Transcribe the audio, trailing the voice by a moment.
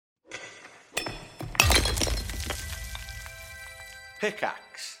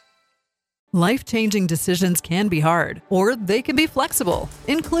Pickaxe. Life-changing decisions can be hard, or they can be flexible,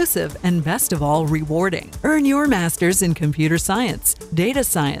 inclusive, and best of all, rewarding. Earn your master's in computer science, data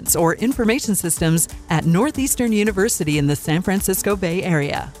science, or information systems at Northeastern University in the San Francisco Bay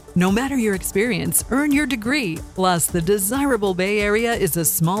Area. No matter your experience, earn your degree. Plus, the desirable Bay Area is a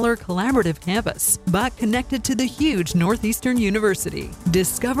smaller, collaborative campus, but connected to the huge Northeastern University.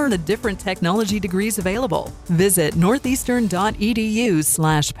 Discover the different technology degrees available. Visit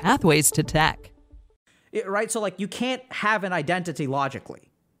northeastern.edu/pathways to tech. Right? So, like, you can't have an identity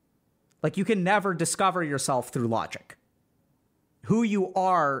logically. Like, you can never discover yourself through logic. Who you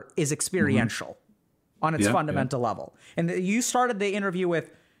are is experiential on its fundamental level. And you started the interview with,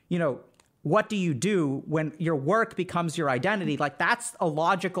 you know, what do you do when your work becomes your identity? Like, that's a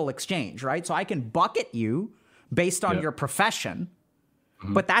logical exchange, right? So I can bucket you based on your profession,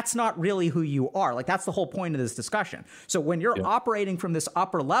 but that's not really who you are. Like, that's the whole point of this discussion. So when you're operating from this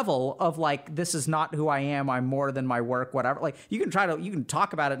upper level of like, this is not who I am, I'm more than my work, whatever. Like, you can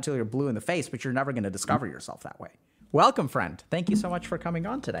talk about it until you're blue in the face, but you're never going to discover yourself that way. Welcome, friend. Thank you so much for coming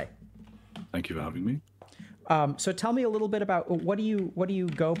on today. Thank you for having me. So tell me a little bit about what do you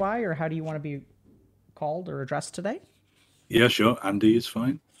go by, or how do you want to be called or addressed today? Yeah, sure. Andy is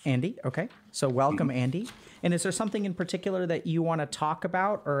fine. Andy. Okay. So welcome, Andy. And is there something in particular that you want to talk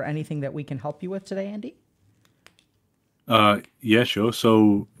about, or anything that we can help you with today, Andy? Yeah, sure.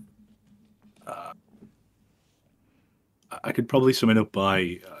 So I could probably sum it up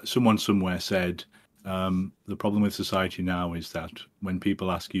by someone somewhere said, the problem with society now is that when people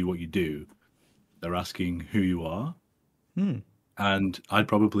ask you what you do, they're asking who you are. And I'd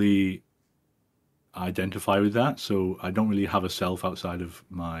probably identify with that. So I don't really have a self outside of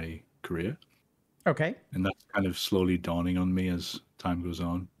my career. Okay. And that's kind of slowly dawning on me as time goes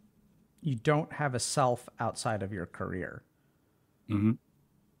on. You don't have a self outside of your career.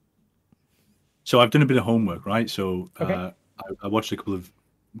 So I've done a bit of homework, right? So Okay. I watched a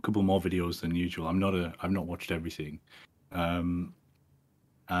couple more videos than usual. I've not watched everything.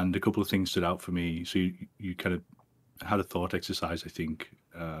 And a couple of things stood out for me. So you kind of had a thought exercise, I think.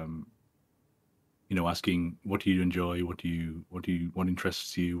 You know, asking, what do you enjoy? What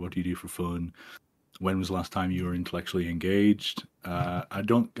interests you? What do you do for fun? When was the last time you were intellectually engaged? I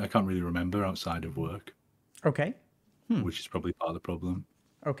can't really remember outside of work. Okay. Which is probably part of the problem.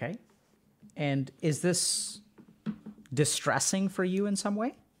 Okay. And is this distressing for you in some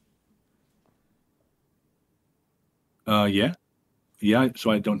way? Yeah. So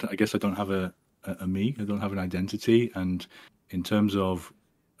I guess I don't have a me. I don't have an identity. And in terms of,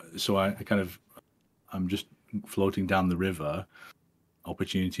 so I'm just floating down the river.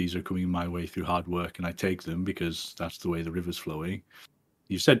 Opportunities are coming my way through hard work, and I take them because that's the way the river's flowing.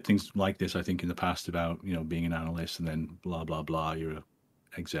 You've said things like this, I think, in the past about, you know, being an analyst and then blah, blah, blah, you're an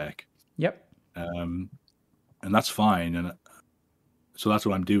exec. Yep. And that's fine. And so that's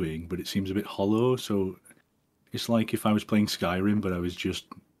what I'm doing, but it seems a bit hollow. So it's like if I was playing Skyrim, but I was just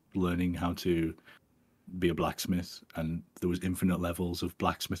learning how to be a blacksmith, and there was infinite levels of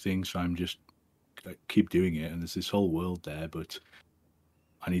blacksmithing. So I keep doing it, and there's this whole world there, but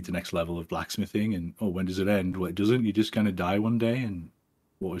I need the next level of blacksmithing. And when does it end? Well, it doesn't. You just kind of die one day. And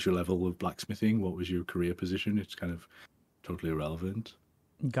what was your level of blacksmithing? What was your career position? It's kind of totally irrelevant.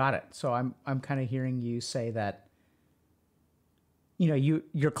 Got it. So I'm kind of hearing you say that, you know,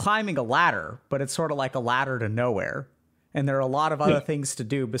 you're climbing a ladder, but it's sort of like a ladder to nowhere. And there are a lot of other things to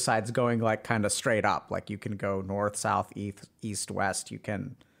do besides going like kind of straight up. Like you can go north, south, east, west. You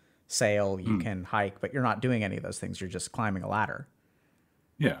can sail, you can hike, but you're not doing any of those things. You're just climbing a ladder.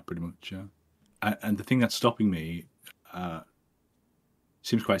 Yeah, pretty much. Yeah. And the thing that's stopping me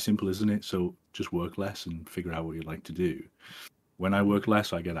seems quite simple, isn't it? So just work less and figure out what you like to do. When I work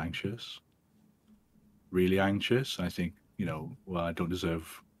less, I get anxious, really anxious. I think, you know, well, I don't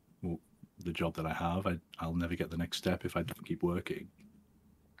deserve the job that I have. I'll never get the next step if I don't keep working.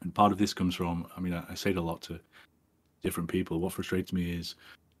 And part of this comes from, I mean, I say it a lot to different people. What frustrates me is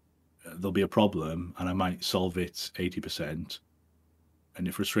there'll be a problem and I might solve it 80%. And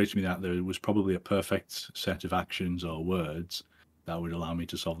it frustrates me that there was probably a perfect set of actions or words that would allow me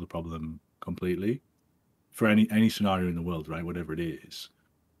to solve the problem completely for any scenario in the world, right? Whatever it is.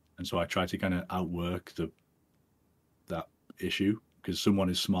 And so I try to kind of outwork that issue, because someone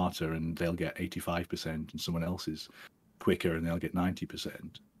is smarter and they'll get 85% and someone else is quicker and they'll get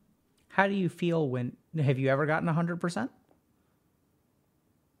 90%. How do you feel have you ever gotten 100%?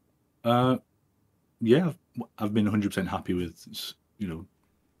 Yeah, I've been 100% happy with, you know,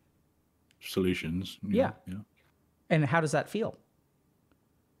 solutions. Yeah. And how does that feel?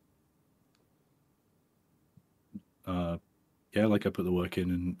 Yeah, like I put the work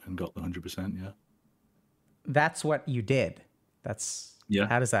in and got the 100%. Yeah. That's what you did. That's Yeah.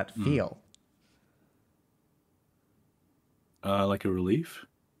 How does that feel? Like a relief.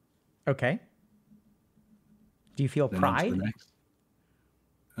 Okay. Do you feel Then on to pride? the next.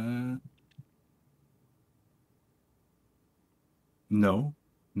 No,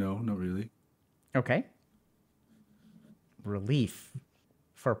 not really. Okay. Relief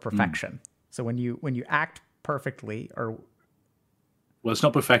for perfection. So when you act perfectly or Well, it's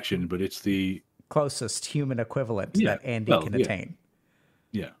not perfection, but it's the closest human equivalent yeah. that Andy Well, can yeah, attain,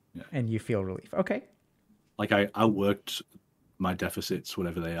 yeah. and you feel relief. Okay. Like I outworked my deficits,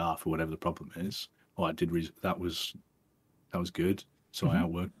 whatever they are, for whatever the problem is. Or I did that was good. So I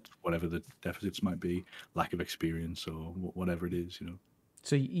outworked whatever the deficits might be, lack of experience or whatever it is,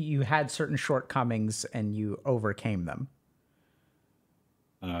 So you had certain shortcomings and you overcame them.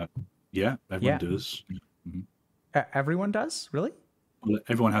 Yeah, everyone Yeah. does. Everyone does? Really? Well,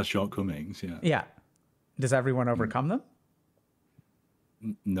 everyone has shortcomings. Yeah. Yeah. Does everyone overcome them?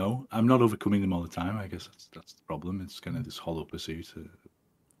 No, I'm not overcoming them all the time. I guess that's the problem. It's kind of this hollow pursuit.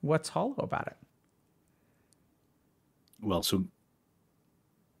 What's hollow about it? Well, so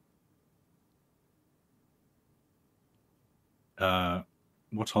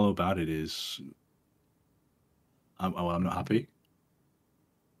what's hollow about it is I'm not happy.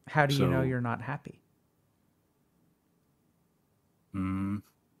 How do you know So- you're not happy?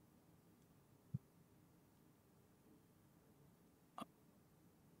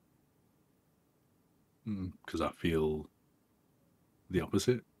 Because I feel the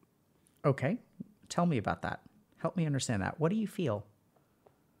opposite. Okay. Tell me about that. Help me understand that. What do you feel?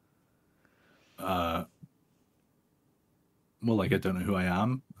 Well, like I don't know who I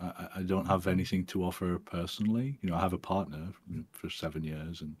am. I don't have anything to offer personally. I have a partner for 7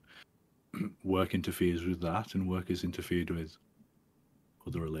 years, and work interferes with that, and work has interfered with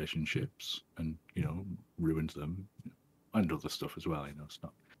other relationships, and ruined them, and other stuff as well. It's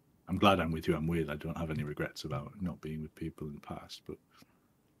not. I'm glad I'm with who I'm with. I don't have any regrets about not being with people in the past, but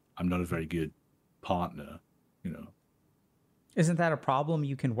I'm not a very good partner. Isn't that a problem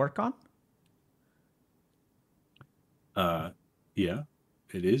you can work on? Yeah,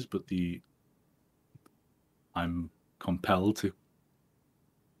 it is, but I'm compelled to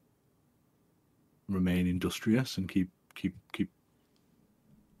remain industrious and keep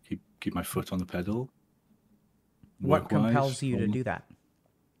my foot on the pedal. What Work-wise, compels you to do that? I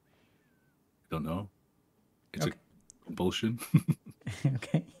don't know. It's Okay. a compulsion.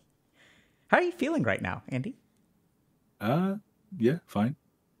 Okay. How are you feeling right now, Andy? Yeah, fine.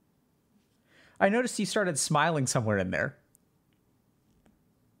 I noticed you started smiling somewhere in there.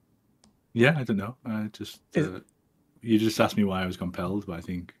 Yeah, I don't know. I just Is- you just asked me why I was compelled, but I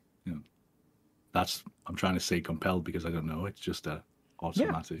think I'm trying to say compelled because I don't know. It's just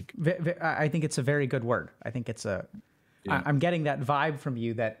automatic. I think it's a very good word. I think it's Yeah. I'm getting that vibe from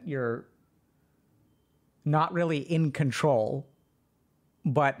you that you're not really in control,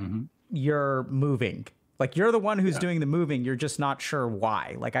 but you're moving. Like you're the one who's doing the moving. You're just not sure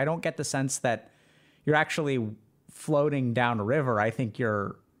why. Like I don't get the sense that you're actually floating down a river. I think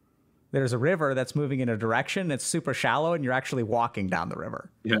there's a river that's moving in a direction. It's super shallow, and you're actually walking down the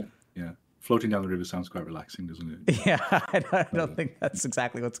river. Yeah. Floating down the river sounds quite relaxing, doesn't it? Yeah, I don't think that's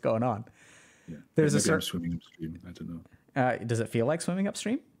exactly what's going on. Yeah. There's a Maybe I'm certain. swimming upstream. I don't know. Does it feel like swimming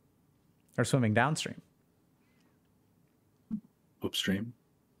upstream or swimming downstream? Upstream.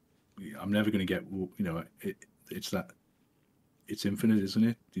 I'm never going to get. It's infinite, isn't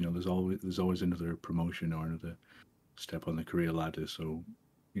it? There's always another promotion or another step on the career ladder. So,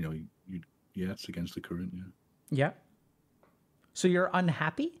 it's against the current. Yeah. Yeah. So you're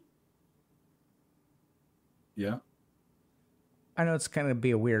unhappy? Yeah. I know it's going to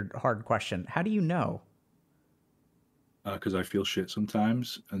be a weird, hard question. How do you know? Because I feel shit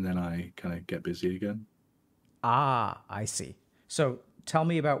sometimes, and then I kind of get busy again. Ah, I see. So tell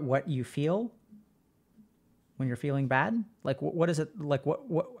me about what you feel when you're feeling bad. Like, what is it? Like,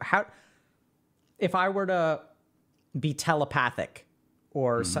 how, if I were to be telepathic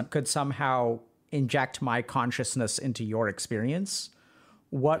or could somehow inject my consciousness into your experience,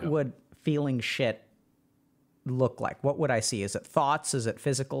 what would feeling shit look like? What would I see? Is it thoughts? Is it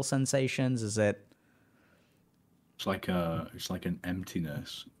physical sensations? Is it? It's like an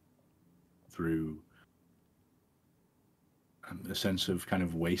emptiness through a sense of kind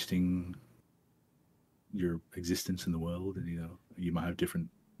of wasting your existence in the world, and you might have different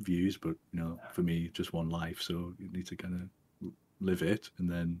views, but for me, just one life, so you need to kind of live it, and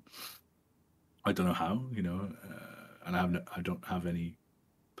then I don't know how, and I don't have any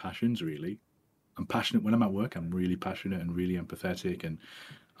passions really. I'm passionate when I'm at work. I'm really passionate and really empathetic, and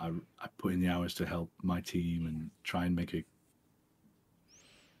I put in the hours to help my team and try and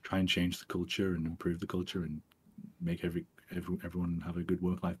change the culture and improve the culture and make everyone have a good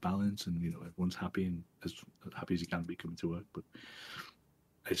work-life balance, and everyone's happy and as happy as you can be coming to work. But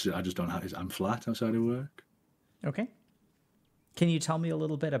I just don't have. I'm flat outside of work. Okay. Can you tell me a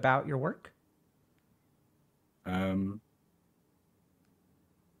little bit about your work? And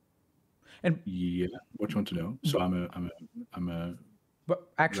yeah, what do you want to know? So I'm a. But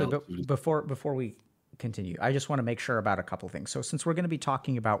actually, before we continue, I just want to make sure about a couple of things. So since we're going to be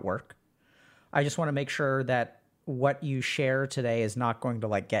talking about work, I just want to make sure that what you share today is not going to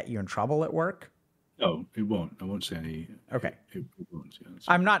like get you in trouble at work. No, it won't. I won't say any. Okay. It won't. Yeah,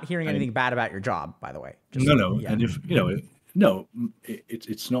 I'm not hearing anything bad about your job, by the way. No. Yeah. And if no,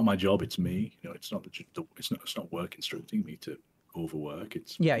 it's not my job. It's me. It's not it's not work instructing me to overwork.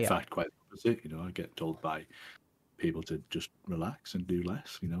 It's in fact quite the opposite. I get told by people to just relax and do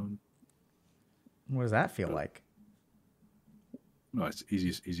less. What does that feel like? No, it's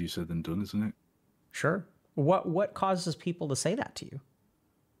easier said than done, isn't it? Sure. What causes people to say that to you?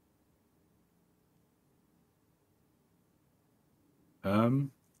 I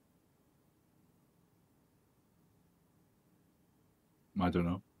don't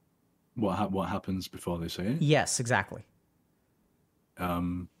know. What happens before they say it? Yes, exactly.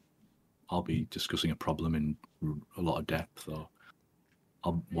 I'll be discussing a problem in a lot of depth, or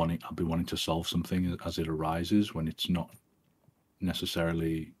I'll be wanting to solve something as it arises when it's not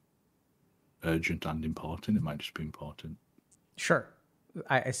necessarily urgent and important. It might just be important. Sure.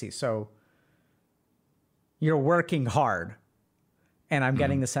 I see. So you're working hard, and I'm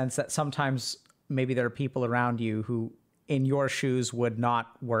getting the sense that sometimes maybe there are people around you who in your shoes would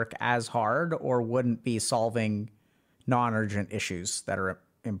not work as hard or wouldn't be solving non-urgent issues that are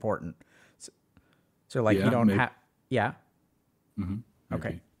important. So like you don't have, yeah. Mm-hmm.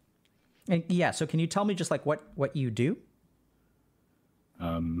 Okay. And yeah. So can you tell me just like what you do?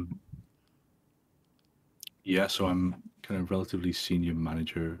 Yeah. So I'm kind of relatively senior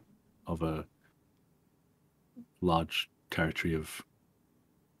manager of a large territory of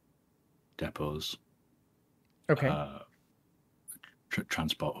depots. Okay.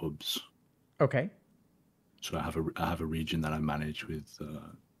 Transport hubs. Okay. So I have a region that I manage with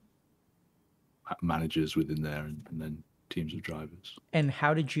managers within there, and then teams of drivers. And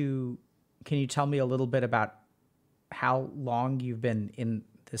can you tell me a little bit about how long you've been in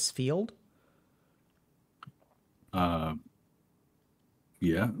this field? Yeah.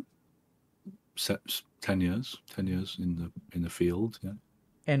 10 years in the field. Yeah.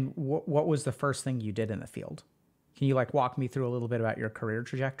 And what was the first thing you did in the field? Can you like walk me through a little bit about your career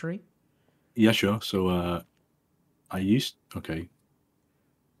trajectory? Yeah, sure. So I used to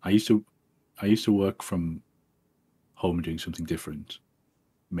work from home doing something different,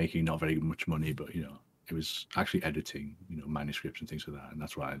 making not very much money, but it was actually editing, manuscripts and things like that, and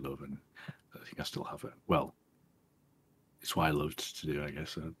that's what I love, and I think I still have it. Well, it's what I loved to do, I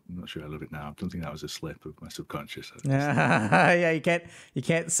guess. I'm not sure I love it now. I don't think that was a slip of my subconscious. Yeah, you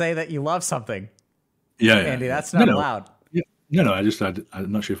can't say that you love something. Yeah, Andy, that's not allowed. No. I'm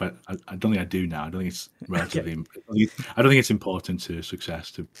not sure if I don't think I do now. I don't think it's relatively. I don't think it's important to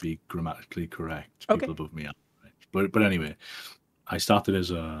success to be grammatically correct. People above me are. Right? But anyway, I started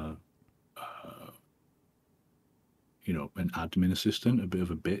as an admin assistant, a bit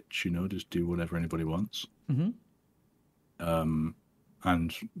of a bitch, just do whatever anybody wants. Mm-hmm.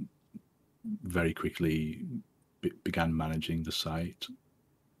 And very quickly began managing the site,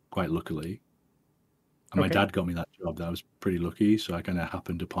 quite luckily. And my dad got me that job. That was pretty lucky. So I kind of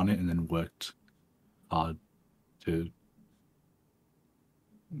happened upon it and then worked hard to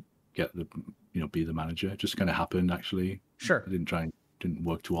get be the manager. It just kind of happened, actually. Sure. I didn't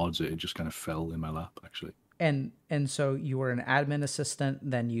work towards it. It just kind of fell in my lap, actually. And so you were an admin assistant,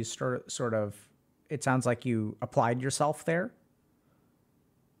 then you sort of, it sounds like you applied yourself there.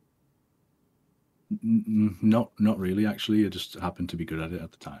 Not really, actually. I just happened to be good at it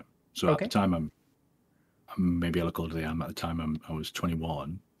at the time. So at the time, I'm maybe I look older than I am. At the time, I was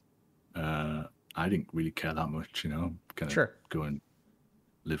 21. I didn't really care that much, kind of go and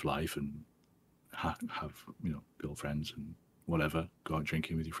live life and have girlfriends and whatever, go out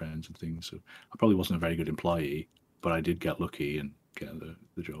drinking with your friends and things. So I probably wasn't a very good employee, but I did get lucky and get the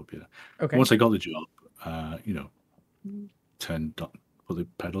job. Yeah. Okay. Once I got the job, put the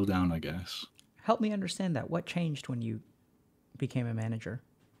pedal down, I guess. Help me understand that. What changed when you became a manager?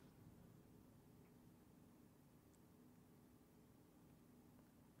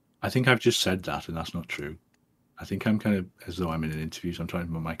 I think I've just said that, and that's not true. I think I'm kind of as though I'm in an interview, so I'm talking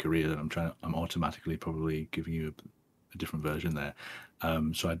about my career, and I'm automatically probably giving you a different version there.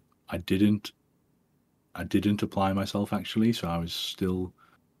 So I didn't apply myself actually, so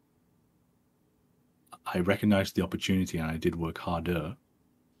I recognized the opportunity and I did work harder,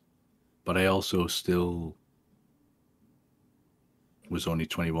 but I also still was only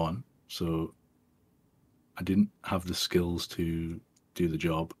 21, so I didn't have the skills to do the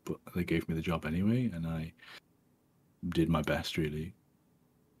job, but they gave me the job anyway, and I did my best, really.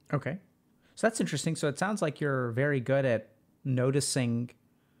 Okay. So that's interesting. So it sounds like you're very good at noticing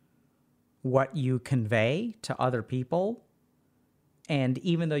what you convey to other people. And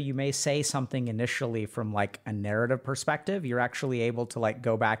even though you may say something initially from like a narrative perspective, you're actually able to like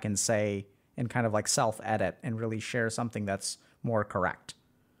go back and say and kind of like self-edit and really share something that's more correct.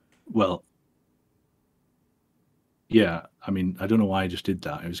 Well, yeah, I mean, I don't know why I just did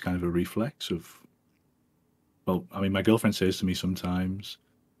that. It was kind of a reflex of, well, I mean, my girlfriend says to me sometimes,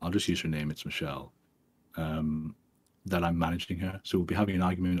 I'll just use her name, it's Michelle, that I'm managing her. So we'll be having an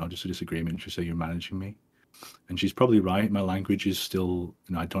argument or just a disagreement. She'll say, you're managing me. And she's probably right. My language is still,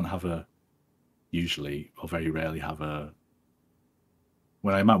 I don't have usually or very rarely have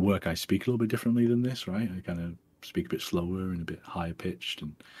when I'm at work, I speak a little bit differently than this, right? I kind of speak a bit slower and a bit higher pitched,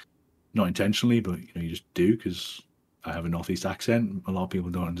 and not intentionally, but you just do, because I have a Northeast accent. A lot of people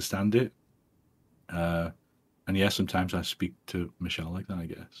don't understand it. And yeah, sometimes I speak to Michelle like that, I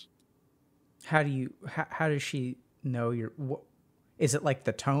guess. How does she know is it like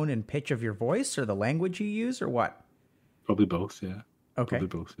the tone and pitch of your voice or the language you use or what? Probably both, yeah. Okay. Probably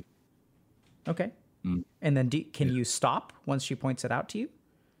both. Okay. And then can you stop once she points it out to you?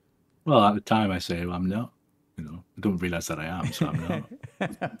 Well, at the time I say, well, I'm not. I don't realize that I am, so I'm not.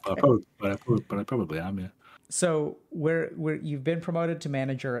 but I probably am, yeah. So you've been promoted to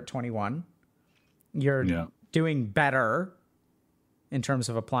manager at 21. You're doing better in terms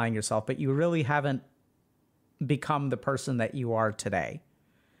of applying yourself, but you really haven't become the person that you are today.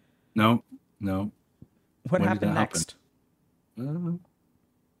 No. What happened next? Then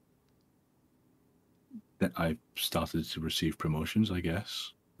I started to receive promotions, I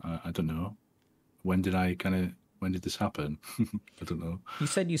guess. I don't know. When did this happen? I don't know. You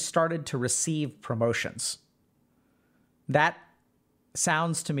said you started to receive promotions. That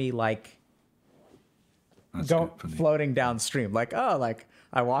sounds to me like floating downstream. Like, I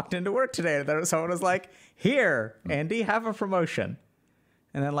walked into work today and there someone was like, here, Andy, have a promotion.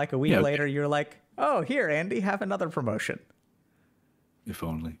 And then like a week later, you're like, oh, here, Andy, have another promotion. If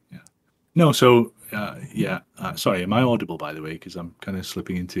only, yeah. No, so, sorry, am I audible, by the way? Because I'm kind of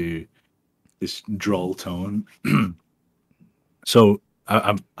slipping into this droll tone. So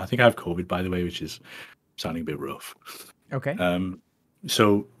I think I have COVID, by the way, which is sounding a bit rough. Okay.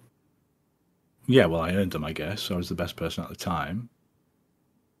 So, yeah, well, I earned them, I guess. I was the best person at the time.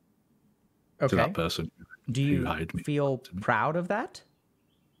 Okay. To that person who hired me. Do you feel proud of that?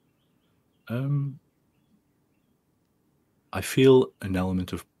 I feel an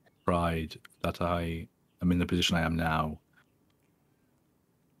element of pride that I am in the position I am now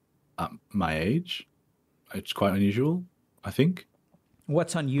at my age. It's quite unusual, I think.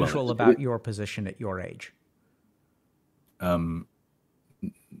 What's unusual about your position at your age? None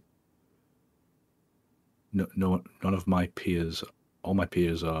of my peers, all my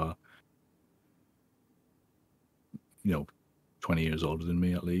peers are, 20 years older than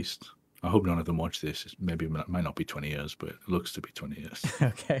me at least. I hope none of them watch this. Maybe it might not be 20 years, but it looks to be 20 years.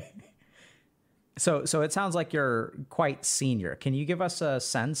 Okay. So it sounds like you're quite senior. Can you give us a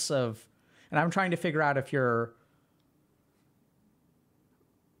sense of, and I'm trying to figure out if you're,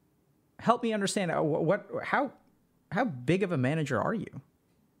 help me understand how big of a manager are you?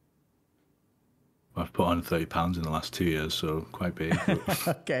 I've put on 30 pounds in the last 2 years, so quite big.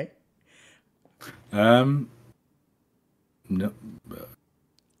 Okay. No.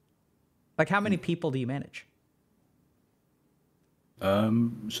 Like how many people do you manage? So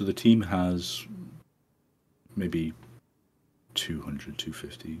the team has maybe 200,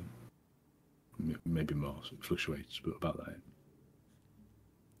 250, maybe more. So it fluctuates, but about that.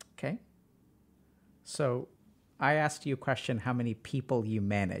 Okay. So I asked you a question, how many people you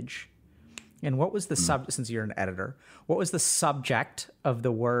manage. And what was the since you're an editor, what was the subject of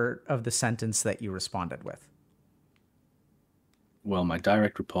the sentence that you responded with? Well, my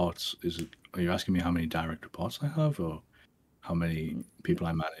direct reports are you asking me how many direct reports I have, or how many people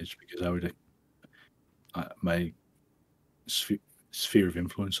I manage? Because my sphere of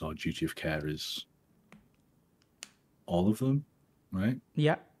influence or duty of care is all of them, right?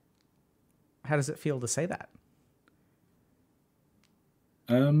 Yeah. How does it feel to say that?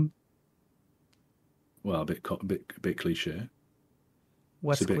 well, a bit cliche.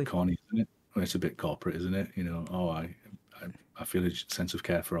 What's It's a bit corny, isn't it? Well, it's a bit corporate, isn't it? I feel a sense of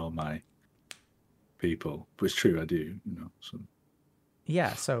care for all my people, but it's true, I do. So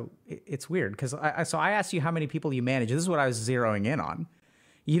Yeah, so it's weird because I asked you how many people you manage. This is what I was zeroing in on.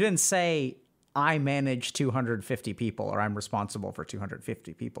 You didn't say I manage 250 people or I'm responsible for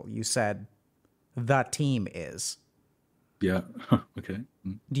 250 people. You said the team is. yeah, okay.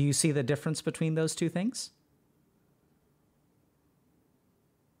 Do you see the difference between those two things?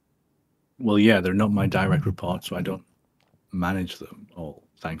 Well, yeah, they're not my direct reports, so I don't manage them all.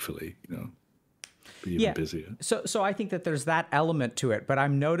 Thankfully, be even busier. So I think that there's that element to it, but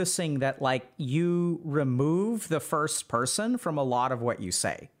I'm noticing that like you remove the first person from a lot of what you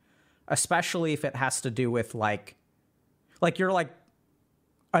say, especially if it has to do with like you're like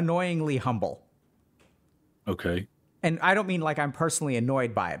annoyingly humble. Okay. And I don't mean like I'm personally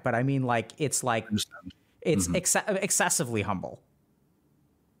annoyed by it, but I mean like it's excessively humble.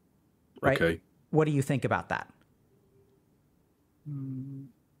 Right? Okay. What do you think about that?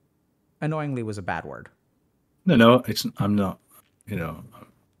 Annoyingly was a bad word. No, I'm not. I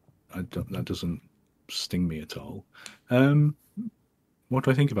don't. That doesn't sting me at all. What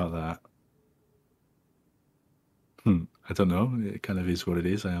do I think about that? I don't know. It kind of is what it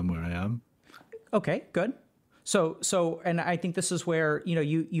is. I am where I am. Okay, good. So, and I think this is where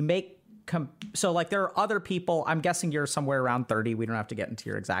you make. So, like, there are other people. I'm guessing you're somewhere around 30. We don't have to get into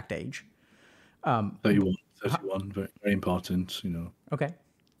your exact age. 31, very, very important. Okay.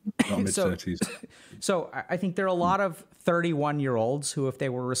 Not mid-30s. So I think there are a lot of 31-year-olds who, if they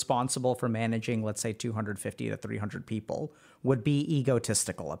were responsible for managing, let's say, 250 to 300 people, would be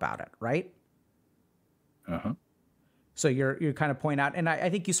egotistical about it, right? Uh-huh. So you kind of point out, and I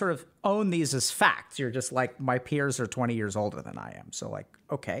think you sort of own these as facts. You're just like, my peers are 20 years older than I am. So like,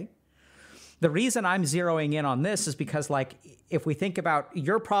 okay. The reason I'm zeroing in on this is because, like, if we think about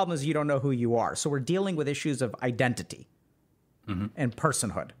your problem is you don't know who you are. So we're dealing with issues of identity and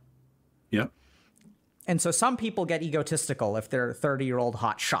personhood. Yeah. And so some people get egotistical if they're 30-year-old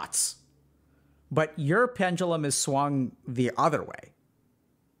hot shots. But your pendulum is swung the other way,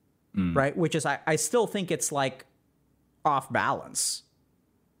 right? Which is, I still think it's like off balance,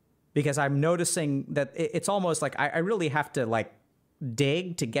 because I'm noticing that it's almost like I really have to like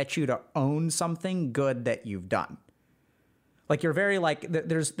dig to get you to own something good that you've done. Like you're very like,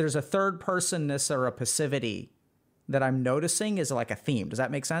 there's a third personness or a passivity that I'm noticing is like a theme. Does that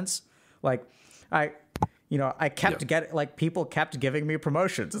make sense? Like I kept getting, like, people kept giving me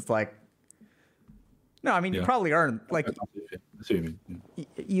promotions. It's like, no, I mean, you probably earned, like,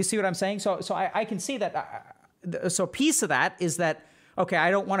 you see what I'm saying? So I can see that. So a piece of that is that, okay,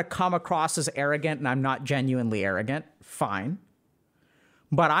 I don't want to come across as arrogant, and I'm not genuinely arrogant. Fine.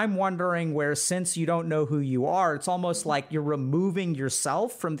 But I'm wondering where, since you don't know who you are, it's almost like you're removing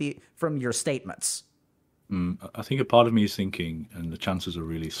yourself from your statements. I think a part of me is thinking, and the chances are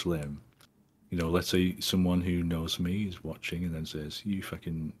really slim, let's say someone who knows me is watching and then says, "You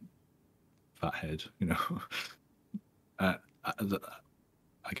fucking fathead," I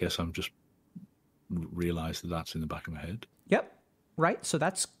guess I'm just realize that that's in the back of my head. Yep. Right. So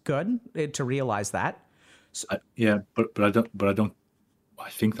that's good to realize that. So, but I don't. I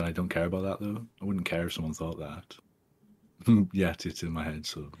think that I don't care about that, though. I wouldn't care if someone thought that. Yet it's in my head.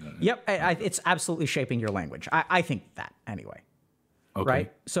 So yep, it's absolutely shaping your language. I think that anyway. Okay.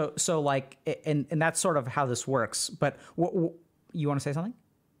 Right. So like, and that's sort of how this works. But you want to say something?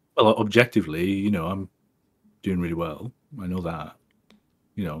 Well, objectively, I'm doing really well. I know that.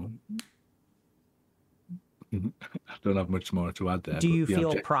 I don't have much more to add there. Do you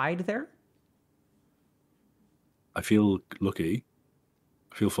feel pride there? I feel lucky.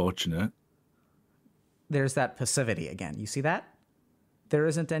 I feel fortunate. There's that passivity again. You see that? There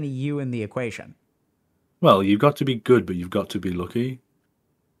isn't any you in the equation. Well, you've got to be good, but you've got to be lucky.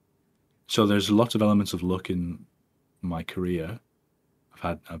 So there's lots of elements of luck in my career.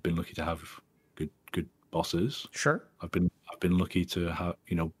 I've been lucky to have good bosses. Sure. I've been lucky to have,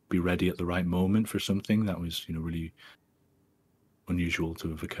 be ready at the right moment for something that was, really unusual to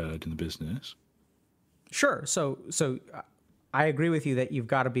have occurred in the business. Sure. So I agree with you that you've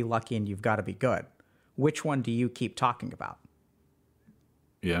got to be lucky and you've got to be good. Which one do you keep talking about?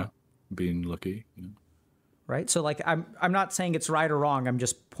 Yeah, being lucky. Right. So like, I'm not saying it's right or wrong. I'm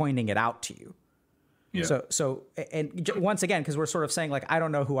just pointing it out to you. Yeah. So, and once again, because we're sort of saying like, I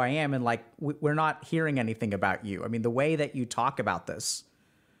don't know who I am, and like, we're not hearing anything about you. I mean, the way that you talk about this,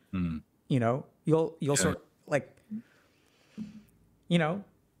 you'll sort of like,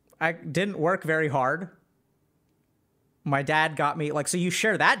 I didn't work very hard. My dad got me, like, so you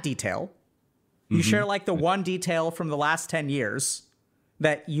share that detail. You share like the one detail from the last 10 years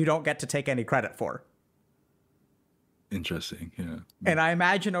that you don't get to take any credit for. Interesting. Yeah. And I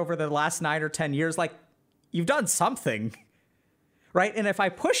imagine over the last 9 or 10 years, like, you've done something, right? And if I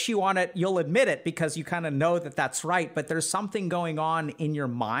push you on it, you'll admit it because you kind of know that that's right. But there's something going on in your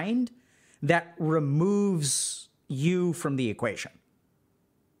mind that removes you from the equation.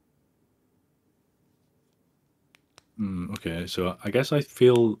 Okay, so I guess I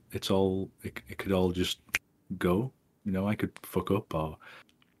feel it could all just go. You know, I could fuck up or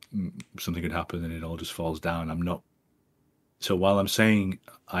something could happen and it all just falls down. I'm not. So while I'm saying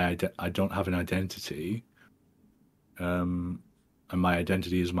I don't have an identity, and my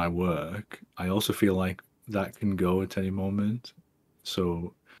identity is my work, I also feel like that can go at any moment.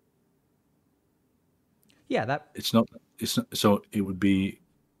 So yeah, it's not. So it would be.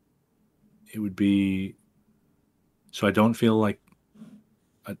 So I don't feel like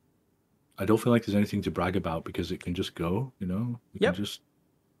I don't feel like there's anything to brag about because it can just go, you know? Yep. Can just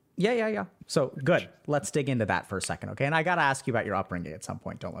Yeah. So good. Let's dig into that for a second, okay? And I got to ask you about your upbringing at some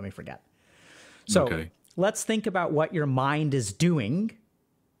point. Don't let me forget. So let's think about what your mind is doing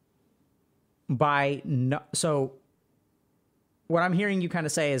so what I'm hearing you kind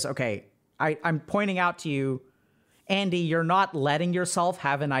of say is, okay, I'm pointing out to you, Andy, you're not letting yourself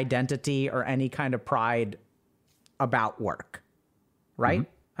have an identity or any kind of pride about work, right?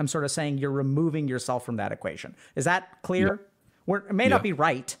 I'm sort of saying you're removing yourself from that equation. Is that clear? It may not be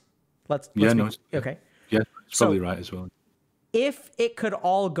right. Okay. Yeah, it's probably right as well. If it could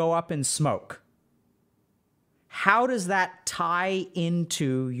all go up in smoke, how does that tie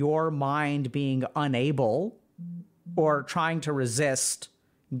into your mind being unable or trying to resist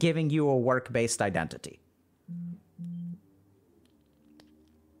giving you a work-based identity?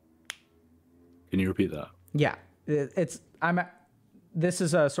 Can you repeat that? Yeah. This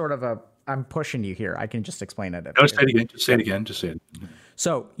is a sort of I'm pushing you here. I can just explain it. No, say it again. Just say it again. Just say it.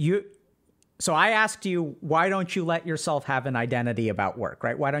 So I asked you, why don't you let yourself have an identity about work,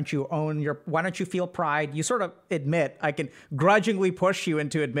 right? Why don't you feel pride? You sort of admit, I can grudgingly push you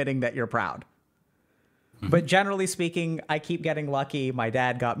into admitting that you're proud. But generally speaking, I keep getting lucky. My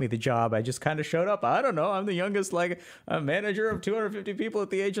dad got me the job. I just kind of showed up. I don't know. I'm the youngest, like a manager of 250 people at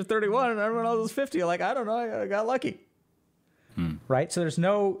the age of 31, and everyone else is 50. Like, I don't know. I got lucky. Right? So there's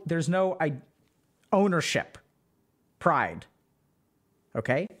no ownership, pride.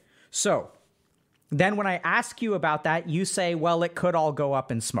 Okay? So then when I ask you about that, you say, well, it could all go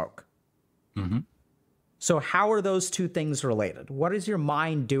up in smoke. So how are those two things related? What is your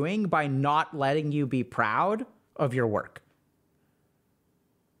mind doing by not letting you be proud of your work?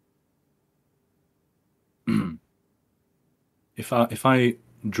 If I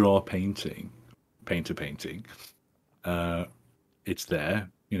draw a painting, it's there.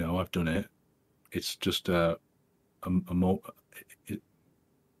 You know, I've done it. It's just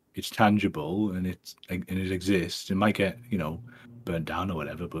it's tangible and it exists. It might get, you know, burnt down or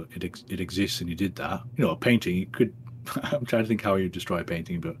whatever, but it exists and you did that. You know, a painting, you could. I'm trying to think how you destroy a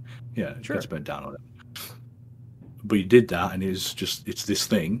painting, but yeah, it gets burnt down or whatever. But you did that, and it's this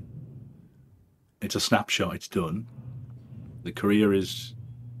thing. It's a snapshot. It's done. The career is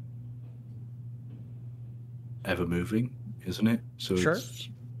ever moving, isn't it? So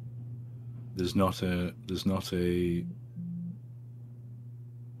there's nothing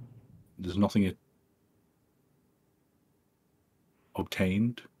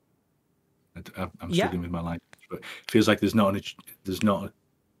obtained. I'm struggling with my language, but it feels like I'm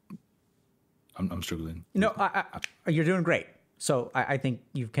struggling. No, you're doing great. So I think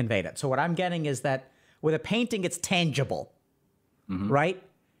you've conveyed it. So what I'm getting is that with a painting, it's tangible, right?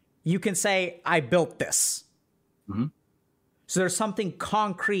 You can say, I built this. So there's something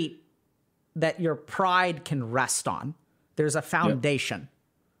concrete that your pride can rest on. There's a foundation.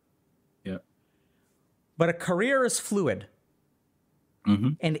 Yeah. But a career is fluid.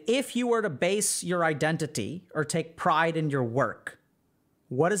 And if you were to base your identity or take pride in your work,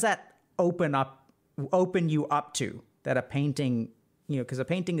 what does that open you up to that a painting, you know, because a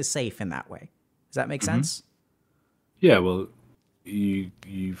painting is safe in that way. Does that make sense? Yeah, well, you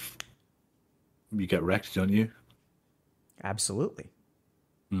get wrecked, don't you? Absolutely.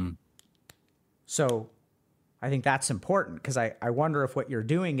 So I think that's important because I wonder if what you're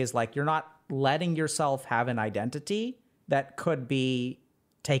doing is like you're not letting yourself have an identity that could be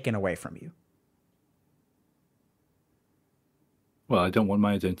taken away from you. Well, I don't want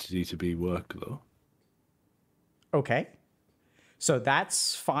my identity to be work, though. Okay. So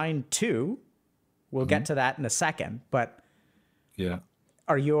that's fine, too. We'll get to that in a second. But yeah,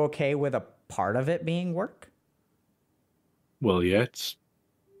 are you okay with a part of it being work? Well, yeah,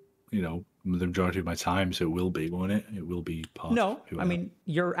 the majority of my time, so it will be, won't it? It will be part No, of who I mean,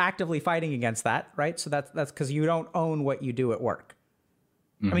 you're actively fighting against that, right? So that's because you don't own what you do at work.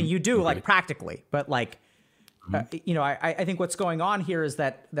 I mean, you do like practically, but like, I think what's going on here is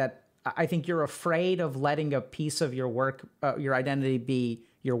that I think you're afraid of letting a piece of your work, your identity be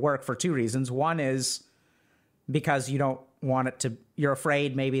your work for two reasons. One is because you don't want it to, you're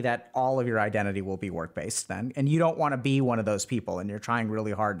afraid maybe that all of your identity will be work-based then, and you don't want to be one of those people, and you're trying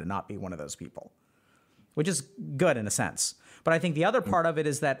really hard to not be one of those people, which is good in a sense. But I think the other part of it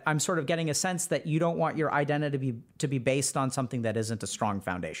is that I'm sort of getting a sense that you don't want your identity to be based on something that isn't a strong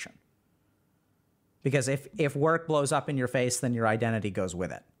foundation. Because if work blows up in your face, then your identity goes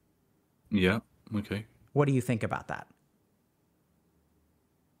with it. Yeah. Okay. What do you think about that?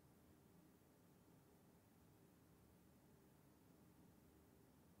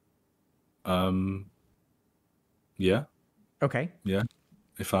 Yeah. Okay. Yeah.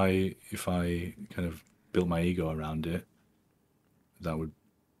 If I kind of built my ego around it, that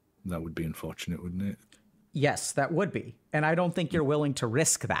would be unfortunate, wouldn't it? Yes, that would be. And I don't think you're willing to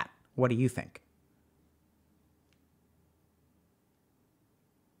risk that. What do you think?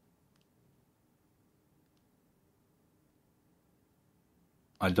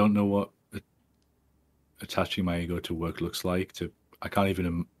 I don't know what attaching my ego to work looks like. I can't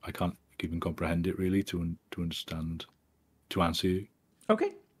even comprehend it really to understand, to answer you.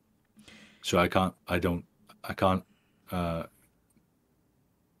 Okay. So I can't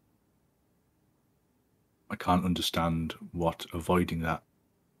understand what avoiding that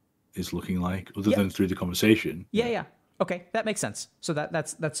is looking like, other than through the conversation. Yeah. Okay, that makes sense. So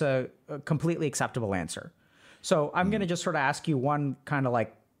that's a completely acceptable answer. So I'm going to just sort of ask you one kind of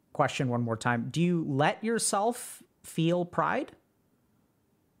like question one more time. Do you let yourself feel pride?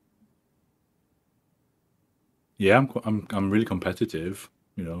 Yeah, I'm really competitive,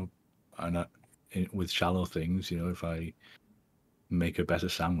 and with shallow things, if I make a better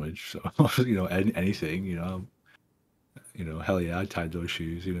sandwich, so anything, hell yeah, I tied those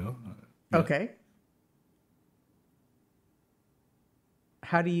shoes, Yeah. Okay.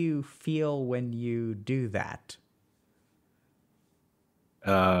 How do you feel when you do that?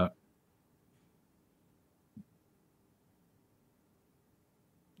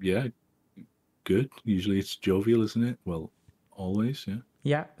 Yeah, good. Usually it's jovial, isn't it? Well, always, yeah.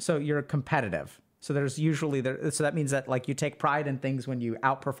 Yeah. So you're competitive. So there's usually so that means that like you take pride in things when you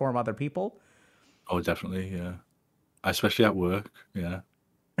outperform other people. Oh, definitely, yeah. Especially at work, yeah.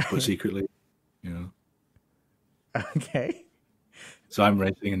 But secretly, Okay. So I'm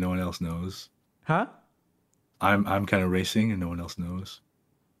racing and no one else knows. Huh? I'm kind of racing and no one else knows.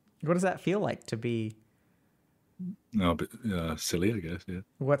 What does that feel like to be? No, but silly, I guess. Yeah.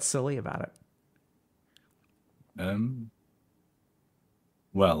 What's silly about it?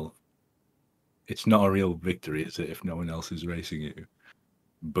 Well, it's not a real victory, is it, if no one else is racing you?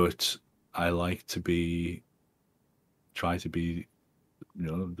 But I like to try to be,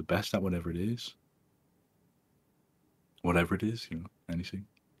 the best at whatever it is. Whatever it is, anything.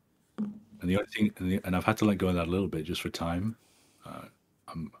 And the only thing, and I've had to let go of that a little bit just for time.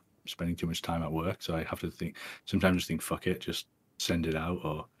 I'm spending too much time at work, so I have to sometimes just think, fuck it, just send it out,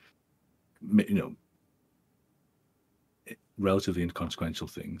 or, relatively inconsequential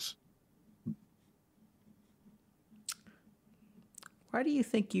things. Why do you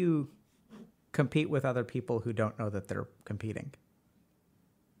think you compete with other people who don't know that they're competing?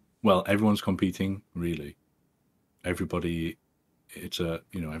 Well, everyone's competing, really. Everybody,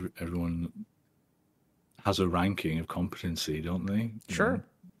 everyone has a ranking of competency, don't they? Sure.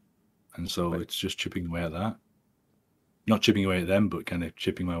 And so it's just chipping away at that. Not chipping away at them, but kind of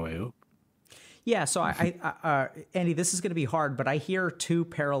chipping my way up. Yeah. So Andy, this is going to be hard, but I hear two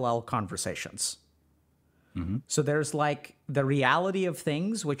parallel conversations. Mm-hmm. So there's like the reality of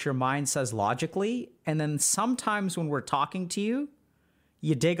things, which your mind says logically. And then sometimes when we're talking to you,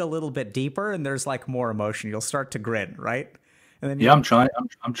 you dig a little bit deeper and there's like more emotion. You'll start to grin, right? And then I'm trying.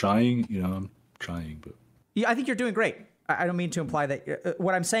 I'm trying. I'm trying, but yeah, I think you're doing great. I don't mean to imply that.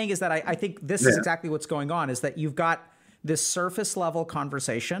 What I'm saying is that I think this is exactly what's going on. Is that you've got this surface level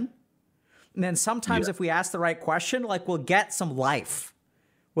conversation, and then sometimes if we ask the right question, like we'll get some life.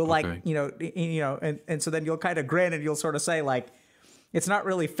 We'll like and so then you'll kind of grin and you'll sort of say like, it's not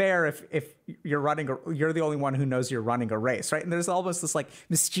really fair if you're the only one who knows you're running a race, right? And there's almost this like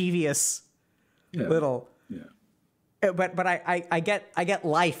mischievous little, but I get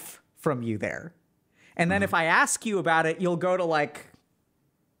life from you there. And then if I ask you about it, you'll go to like,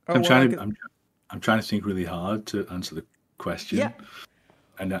 I'm trying to think really hard to answer the question. Yeah.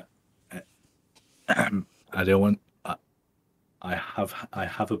 And I don't want, I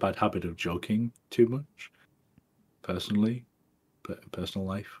have a bad habit of joking too much, personally, personal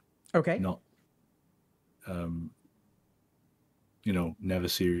life. Okay. Not, um, never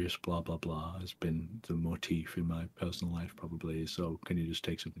serious, blah blah blah has been the motif in my personal life probably. So can you just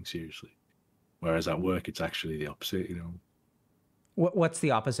take something seriously? Whereas at work, it's actually the opposite. What's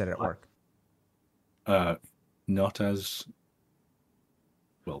the opposite at work? Not as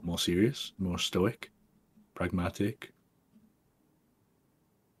well, more serious, more stoic, pragmatic.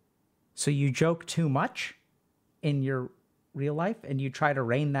 So you joke too much in your real life and you try to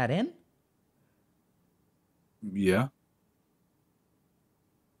rein that in? Yeah.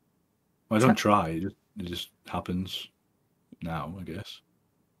 I don't try. It just happens now, I guess.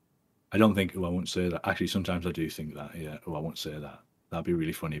 I don't think. Oh, I won't say that. Actually, sometimes I do think that. Yeah. Oh, I won't say that. That'd be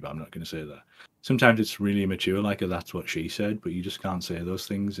really funny, but I'm not going to say that. Sometimes it's really immature, like that's what she said, but you just can't say those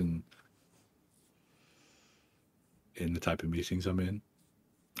things in the type of meetings I'm in.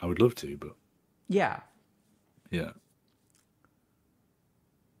 I would love to, but Yeah. yeah.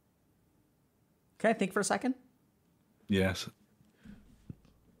 Can I think for a second? Yes.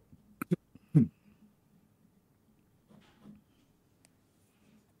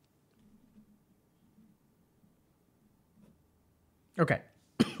 Okay.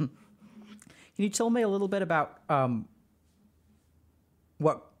 Can you tell me a little bit about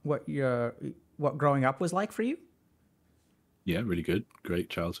what growing up was like for you? Yeah, really good. Great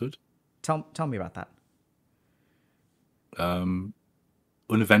childhood. Tell me about that.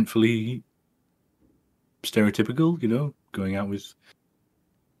 Uneventfully stereotypical, going out with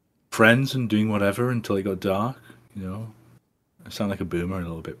friends and doing whatever until it got dark. I sound like a boomer a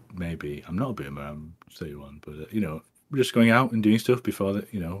little bit, maybe. I'm not a boomer, I'm 31, but, we're just going out and doing stuff before that,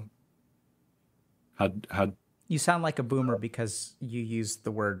 had. You sound like a boomer because you used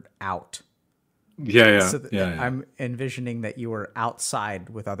the word out. Yeah. So Yeah. I'm envisioning that you were outside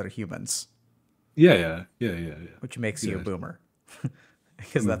with other humans. Yeah. Which makes you a boomer.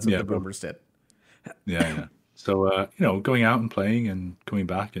 Because that's what the boomers did. Yeah. So, going out and playing and coming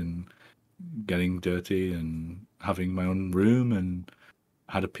back and getting dirty and having my own room and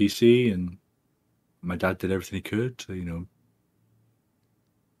had a PC, and my dad did everything he could to,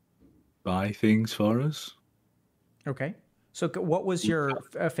 buy things for us. Okay. So what was your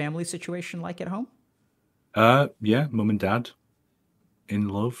family situation like at home? Yeah, mum and dad in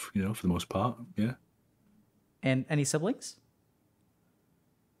love, for the most part. Yeah. And any siblings?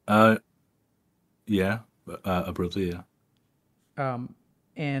 Yeah, a brother. Yeah.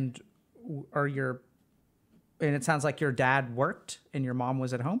 And and it sounds like your dad worked and your mom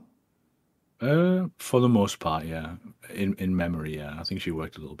was at home? For the most part, yeah. In memory, yeah. I think she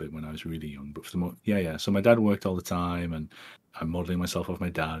worked a little bit when I was really young, but for the yeah. So my dad worked all the time, and I'm modeling myself off my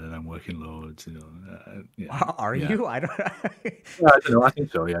dad, and I'm working loads. Yeah. Are Yeah. you? I don't. Yeah, I don't know. I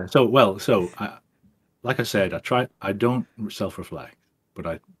think so. Yeah. Like I said, I don't self-reflect, but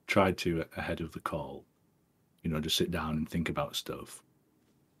I tried to ahead of the call. Just sit down and think about stuff.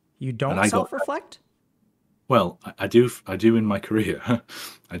 You don't self-reflect? Well, I do in my career.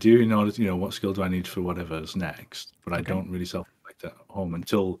 I do in order to, what skill do I need for whatever's next, but I don't really self-reflect at home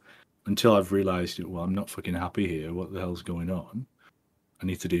until I've realized, well, I'm not fucking happy here. What the hell's going on? I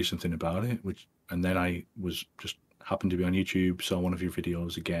need to do something about it. And then I was just happened to be on YouTube, saw one of your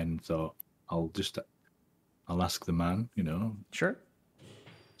videos again, thought I'll ask the man, Sure.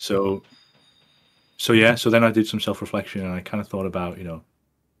 So yeah, so then I did some self-reflection, and I kind of thought about,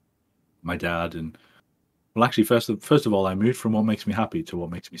 my dad. And well, actually, first of all, I moved from what makes me happy to what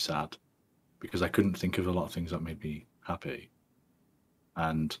makes me sad, because I couldn't think of a lot of things that made me happy.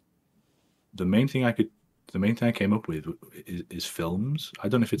 And the main thing I came up with is films. I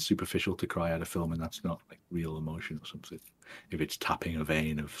don't know if it's superficial to cry at a film and that's not like real emotion or something, if it's tapping a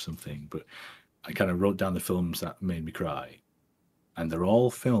vein of something, but I kind of wrote down the films that made me cry, and they're all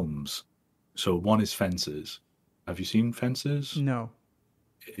films. So one is Fences. Have you seen Fences? No.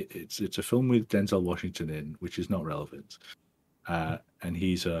 It's a film with Denzel Washington in, which is not relevant, and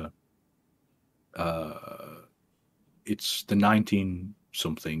he's it's the 19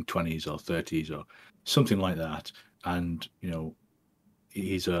 something 20s or 30s or something like that, and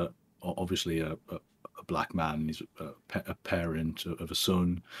he's obviously a black man. He's a parent of a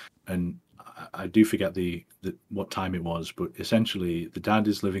son, and I do forget what time it was, but essentially the dad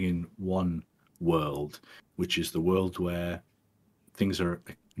is living in one world, which is the world where things are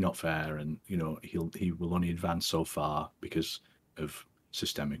not fair, and he will only advance so far because of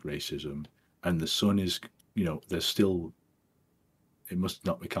systemic racism. And the son is, there's still,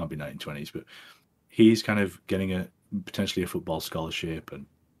 it can't be 1920s, but he's kind of getting potentially a football scholarship, and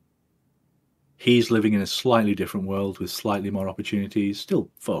he's living in a slightly different world with slightly more opportunities.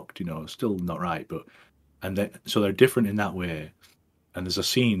 Still fucked, you know, still not right, but so they're different in that way. And there's a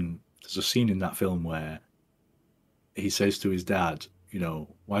scene in that film where he says to his dad, you know,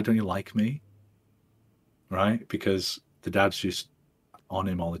 why don't you like me? Right? Because the dad's just on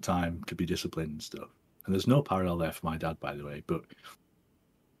him all the time to be disciplined and stuff. And there's no parallel there for my dad, by the way. But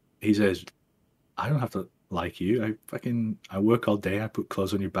he says, I don't have to like you. I work all day. I put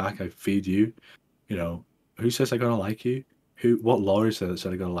clothes on your back. I feed you. You know, who says I gotta like you? What law is there that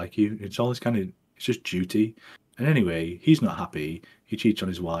said I gotta like you? It's all this kind of, it's just duty. And anyway, he's not happy. He cheats on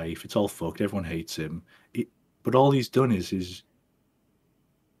his wife. It's all fucked. Everyone hates him. But all he's done is he's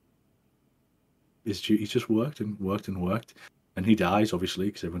just worked and worked and worked. And he dies, obviously,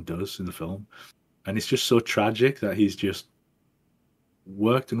 because everyone does in the film. And it's just so tragic that he's just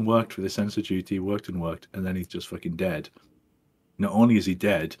worked and worked with a sense of duty, worked and worked, and then he's just fucking dead. Not only is he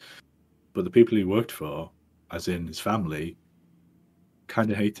dead, but the people he worked for, as in his family,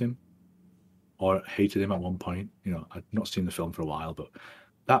 kind of hate him, or hated him at one point. You know, I'd not seen the film for a while, but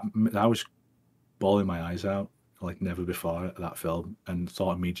that was bawling my eyes out like never before at that film, and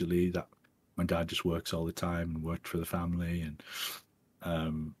thought immediately that my dad just works all the time and worked for the family, and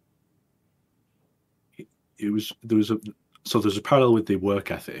there's a parallel with the work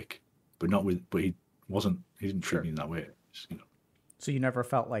ethic, but he didn't treat me in that way. You know. So you never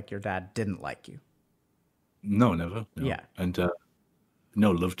felt like your dad didn't like you? No, never. No. Yeah. And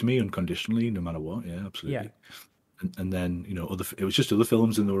no, loved me unconditionally, no matter what. Yeah, absolutely. Yeah. And then, you know, it was just other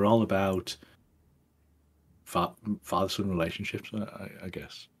films, and they were all about father-son relationships. I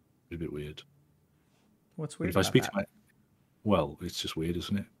guess it's a bit weird. What's weird? If I speak to well, it's just weird,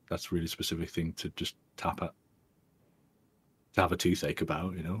 isn't it? That's a really specific thing to just tap at, to have a toothache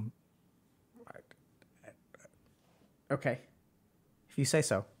about, you know. Okay, if you say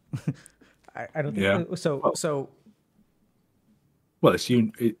so. I don't think yeah. so. Well,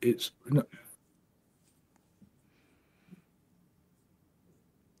 it's no.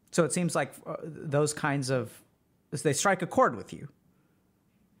 So it seems like those kinds of, they strike a chord with you.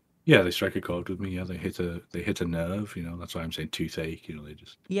 Yeah, they strike a chord with me. Yeah, they hit a nerve. You know, that's why I'm saying toothache. You know, they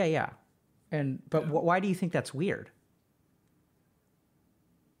just. Yeah. But why do you think that's weird?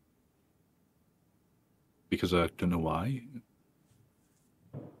 Because I don't know why.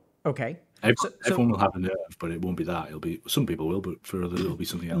 Okay. Everyone will have a nerve, but it won't be that. Some people will, but for others it'll be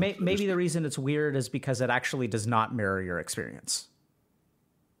something else. Maybe the reason it's weird is because it actually does not mirror your experience.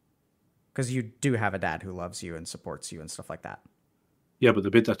 Because you do have a dad who loves you and supports you and stuff like that. Yeah, but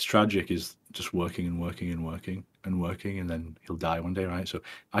the bit that's tragic is just working and working and working and working, and then he'll die one day, right? So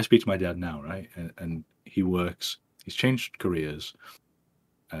I speak to my dad now, right? And he works. He's changed careers,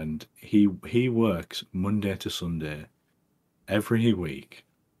 and he works Monday to Sunday every week.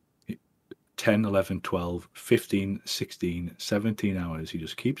 10, 11, 12, 15, 16, 17 hours. He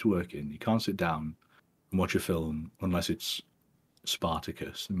just keeps working. He can't sit down and watch a film unless it's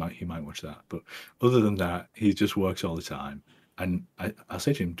Spartacus. He might watch that. But other than that, he just works all the time. And I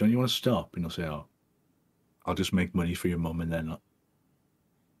say to him, don't you want to stop? And he'll say, oh, I'll just make money for your mum, and then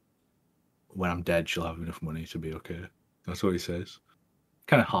when I'm dead, she'll have enough money to be okay. That's what he says.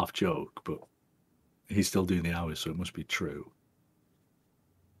 Kind of half joke, but he's still doing the hours, so it must be true.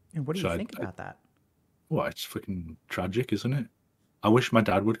 And what do you think about that? Well, it's fucking tragic, isn't it? I wish my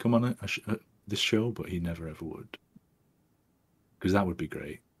dad would come on this show, but he never ever would. Because that would be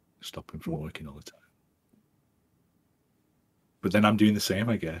great. Stop him from working all the time. But then I'm doing the same,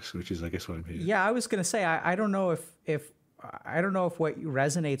 I guess, which is, I guess, what I'm here. Yeah, I was going to say, I don't know if what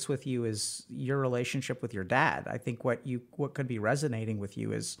resonates with you is your relationship with your dad. I think what could be resonating with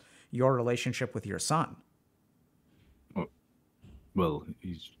you is your relationship with your son. Well,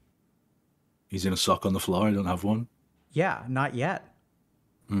 he's in a sock on the floor. I don't have one. Yeah, not yet.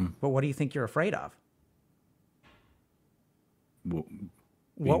 But what do you think you're afraid of?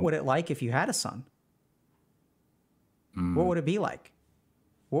 What would it like if you had a son? What would it be like?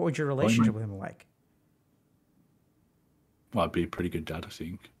 What would your relationship with him like? Well, I'd be a pretty good dad, I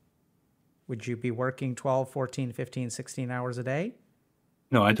think. Would you be working 12, 14, 15, 16 hours a day?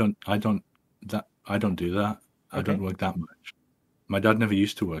 No, I don't do that. Okay. I don't work that much. My dad never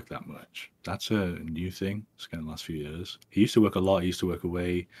used to work that much. That's a new thing. It's kind of the last few years. He used to work a lot. He used to work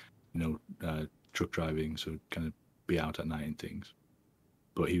away, truck driving, so kind of be out at night and things.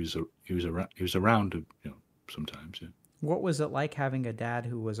 But he was around, sometimes. Yeah. What was it like having a dad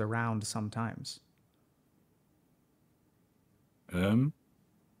who was around sometimes?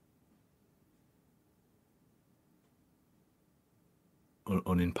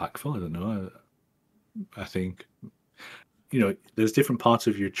 Unimpactful. I don't know. I think there's different parts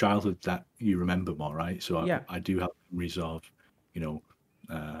of your childhood that you remember more, right? So Yeah. I do have memories of,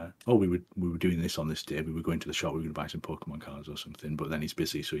 oh, we were doing this on this day. We were going to the shop. We were going to buy some Pokemon cards or something. But then he's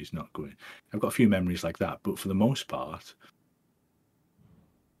busy, so he's not going. I've got a few memories like that. But for the most part,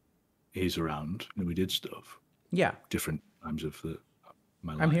 he's around, and we did stuff. Yeah. Different times of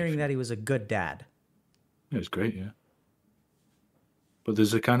my life. I'm hearing that he was a good dad. Yeah, it was great. Yeah. But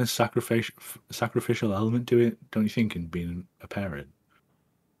there's a kind of sacrificial element to it, don't you think, in being a parent?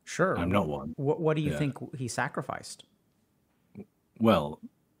 Sure. I'm not one. What do you think he sacrificed? Well,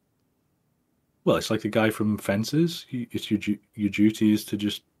 it's like the guy from Fences. It's your duty is to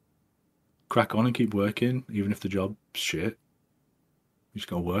just crack on and keep working, even if the job's shit. You just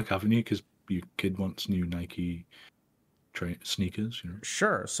got to work, haven't you? Because your kid wants new Nike sneakers.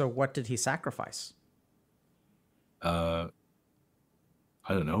 Sure. So what did he sacrifice?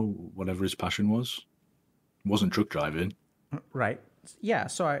 I don't know, whatever his passion was. It wasn't truck driving. Right. Yeah.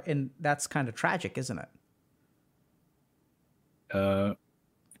 So and that's kind of tragic, isn't it?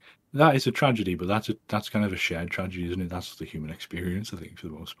 That is a tragedy, but that's kind of a shared tragedy, isn't it? That's the human experience, I think, for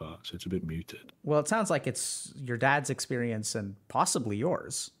the most part. So it's a bit muted. Well, it sounds like it's your dad's experience and possibly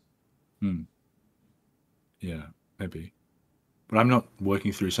yours. Yeah, maybe. But I'm not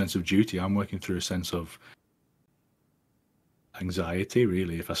working through a sense of duty. I'm working through a sense of anxiety,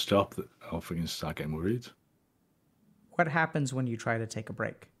 really. If I stop, I'll freaking start getting worried. What happens when you try to take a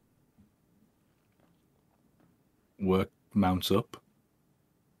break? Work mounts up.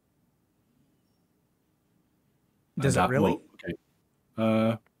 Does it really?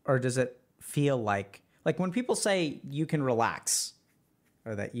 Okay. Or does it feel like when people say you can relax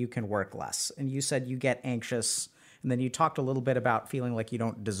or that you can work less, and you said you get anxious, and then you talked a little bit about feeling like you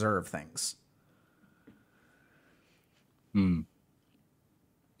don't deserve things.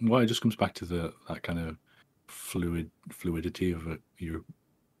 Well, it just comes back to that kind of fluidity of your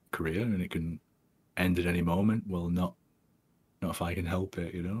career, and it can end at any moment. Well, not if I can help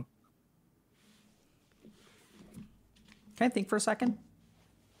it, Can I think for a second?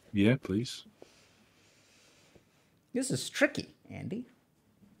 Yeah, please. This is tricky, Andy.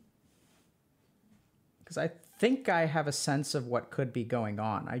 Because I think I have a sense of what could be going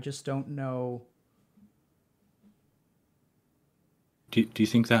on. I just don't know. Do you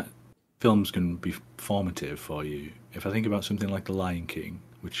think that films can be formative for you? If I think about something like The Lion King,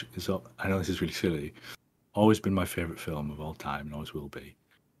 which is, I know this is really silly, always been my favorite film of all time and always will be.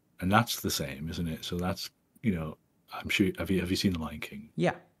 And that's the same, isn't it? So that's, I'm sure, have you seen The Lion King?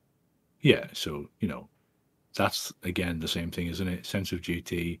 Yeah. Yeah, so, that's, again, the same thing, isn't it? Sense of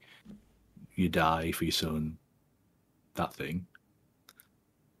duty, you die for your son, that thing.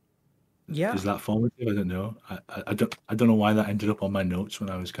 Yeah. Is that formative? I don't know. I don't know why that ended up on my notes when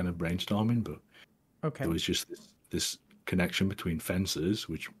I was kind of brainstorming, but okay. There was just this connection between Fences,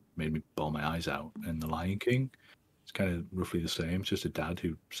 which made me bawl my eyes out, and The Lion King. It's kind of roughly the same. It's just a dad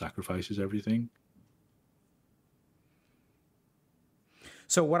who sacrifices everything.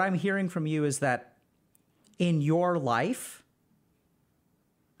 So what I'm hearing from you is that in your life,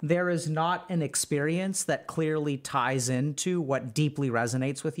 there is not an experience that clearly ties into what deeply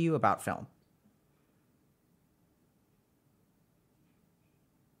resonates with you about film.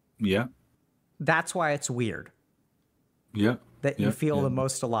 Yeah. That's why it's weird. Yeah. That you feel the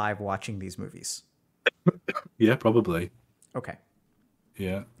most alive watching these movies. Yeah, probably. Okay.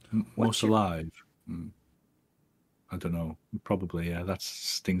 Yeah. Most alive. I don't know. Probably, yeah. That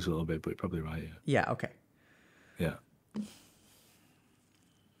stings a little bit, but you're probably right, yeah. Yeah, okay. Yeah.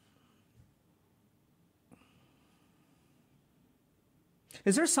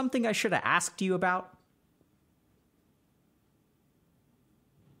 Is there something I should have asked you about?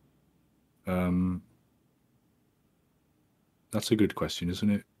 That's a good question, isn't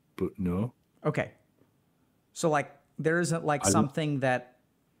it? But no. Okay. So there isn't something that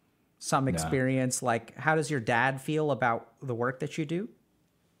some experience, how does your dad feel about the work that you do?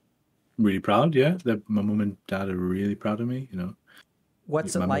 Really proud, yeah. My mum and dad are really proud of me,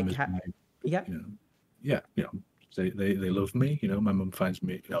 What's it like? Yeah. They love me, My mum finds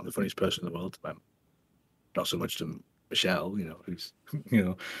me, the funniest person in the world. Not so much to Michelle, who's,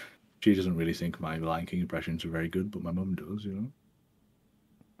 she doesn't really think my Lion King impressions are very good, but my mum does,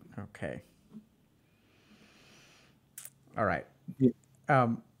 Okay. All right. Yeah.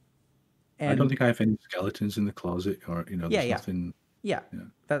 And I don't think I have any skeletons in the closet, or there's nothing. Yeah.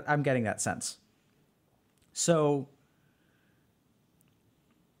 I'm getting that sense. So,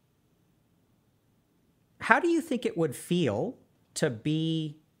 how do you think it would feel to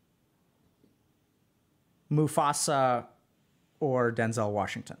be Mufasa or Denzel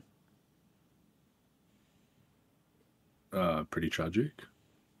Washington? pretty tragic.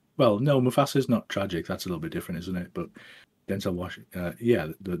 Well, no, Mufasa's not tragic. That's a little bit different, isn't it? But Denzel Washington, yeah,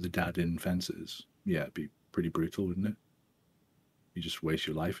 the dad in Fences, yeah, it'd be pretty brutal, wouldn't it? You just waste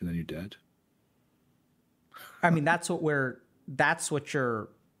your life and then you're dead. I mean, that's what you're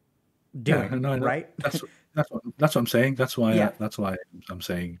doing, right? That's what I'm saying. That's why Yeah. that's why I'm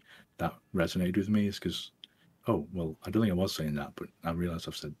saying that resonated with me, is because, oh well, I don't think I was saying that, but I realized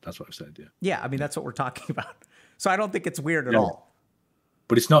that's what I've said. Yeah. Yeah, I mean, that's what we're talking about. So I don't think it's weird at Yeah. all.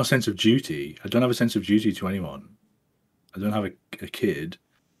 But it's not a sense of duty. I don't have a sense of duty to anyone. I don't have a kid.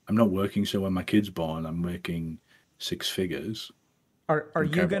 I'm not working, so when my kid's born, I'm making 6 figures. Are Don't care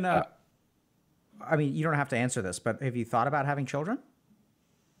you about gonna? that. I mean, you don't have to answer this, but have you thought about having children?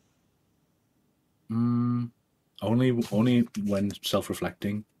 Only when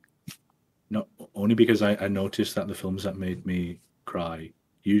self-reflecting. No, only because I noticed that the films that made me cry,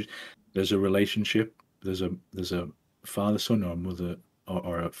 there's a relationship, there's a father-son or a mother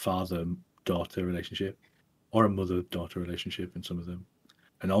or a father-daughter relationship, or a mother-daughter relationship in some of them.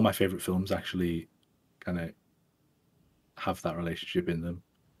 And all my favorite films actually kind of have that relationship in them.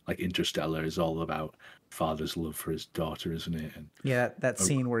 Like Interstellar is all about father's love for his daughter, isn't it? And Yeah, that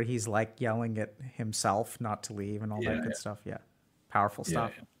scene where he's like yelling at himself not to leave and all that good stuff. Yeah, powerful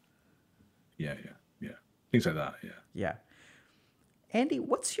stuff. yeah, things like that. Yeah. Yeah. Andy,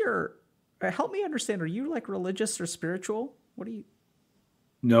 what's your? Help me understand. Are you like religious or spiritual? What are you?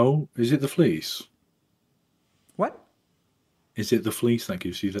 No, is it the fleece? What? Is it the fleece that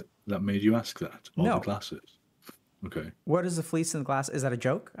gives you that made you ask that? Or No. the glasses? Okay. What is the fleece in the glass? Is that a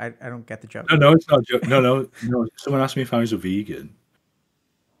joke? I don't get the joke. No, it's not a joke. No. Someone asked me if I was a vegan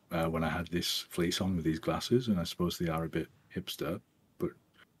when I had this fleece on with these glasses, and I suppose they are a bit hipster, but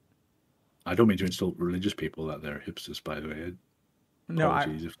I don't mean to insult religious people that they're hipsters, by the way. No,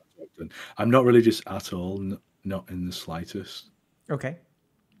 Apologies if that's done. I'm not religious at all, not in the slightest. okay.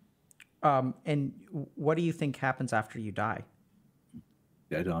 And what do you think happens after you die?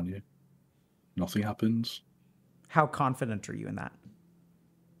 Dead, aren't you? Nothing happens. How confident are you in that?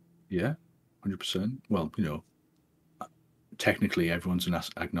 Yeah, 100%. Well, technically everyone's an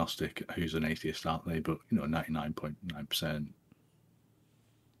agnostic who's an atheist, aren't they? But 99.9%.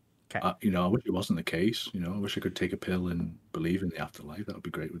 Okay. I wish it wasn't the case. I wish I could take a pill and believe in the afterlife. That would be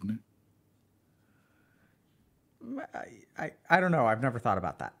great, wouldn't it? I don't know. I've never thought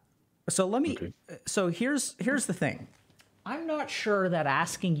about that. So let me. Okay. So here's the thing. I'm not sure that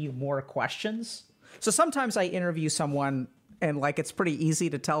asking you more questions. So sometimes I interview someone and like it's pretty easy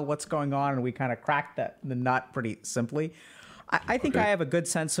to tell what's going on, and we kind of crack the nut pretty simply. I think Okay. I have a good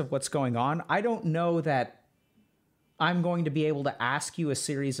sense of what's going on. I don't know that I'm going to be able to ask you a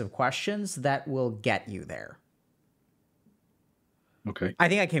series of questions that will get you there. Okay. I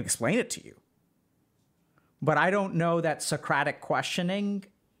think I can explain it to you. But I don't know that Socratic questioning,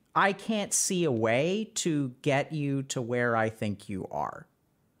 I can't see a way to get you to where I think you are.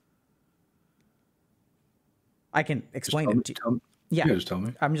 I can explain it to you. Yeah. Just tell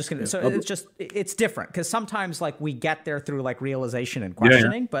me. I'm just going to, so Yeah. it's different because sometimes like we get there through like realization and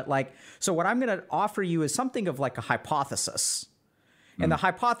questioning, but like, so what I'm going to offer you is something of like a hypothesis. And the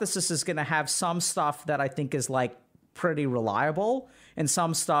hypothesis is going to have some stuff that I think is like pretty reliable and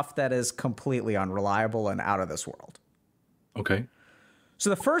some stuff that is completely unreliable and out of this world. Okay. So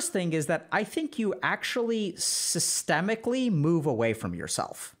the first thing is that I think you actually systemically move away from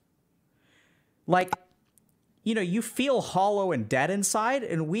yourself. Like, you feel hollow and dead inside,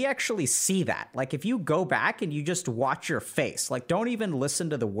 and we actually see that. Like, if you go back and you just watch your face, like, don't even listen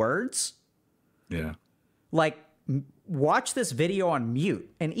to the words. Yeah. Like, watch this video on mute.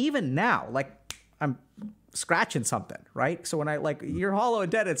 And even now, like, I'm scratching something, right? So when you're hollow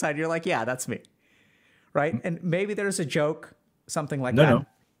and dead inside, you're like, yeah, that's me, right? And maybe there's a joke, something like that.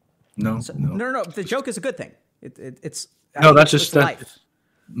 No. No. The joke is a good thing. It's That's just life.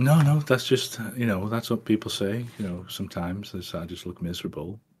 No, that's just that's what people say. Sometimes they say I just look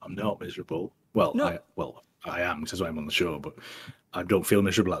miserable. I'm not miserable. Well, No. I am because I'm on the show, but I don't feel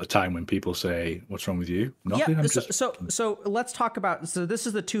miserable at the time when people say, "What's wrong with you?" Nothing. Yeah. I'm just So let's talk about. So this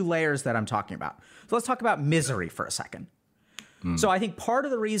is the 2 layers that I'm talking about. So let's talk about misery for a second. So I think part of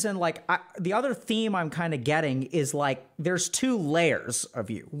the reason, the other theme I'm kind of getting is like there's 2 layers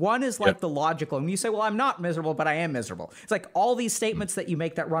of you. One is like the logical, and you say, "Well, I'm not miserable, but I am miserable." It's like all these statements that you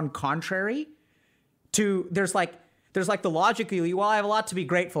make that run contrary to. There's like the logical you. Well, I have a lot to be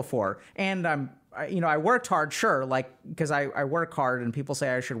grateful for, and I worked hard, sure, like because I work hard, and people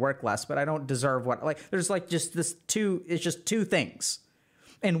say I should work less, but I don't deserve what. Like there's like just this 2. It's just 2 things,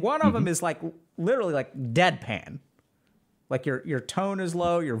 and one of them is like literally like deadpan. Like your tone is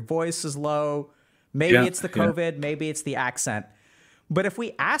low, your voice is low, Maybe it's the COVID, maybe it's the accent. But if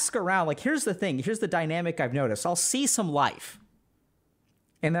we ask around, like, here's the thing, here's the dynamic I've noticed. I'll see some life,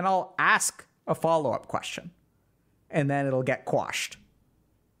 and then I'll ask a follow-up question, and then it'll get quashed.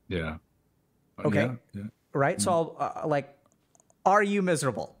 Yeah. Okay. Yeah. Right? Mm-hmm. So I'll, are you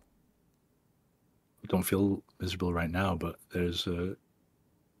miserable? I don't feel miserable right now, but there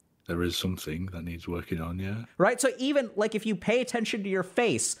is something that needs working on, yeah. Right? So even if you pay attention to your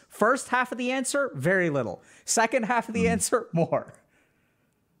face, first half of the answer, very little. Second half of the answer, more.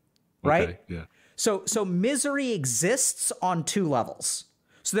 Right? Okay, yeah. So misery exists on two levels.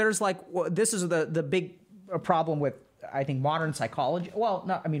 So there's this is the big problem with, I think, modern psychology. Well,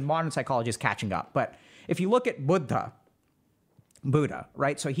 modern psychology is catching up. But if you look at Buddha,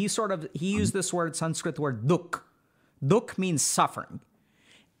 right? So he used this word, Sanskrit word, dukh. Dukh means suffering.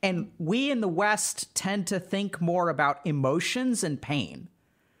 And we in the West tend to think more about emotions and pain.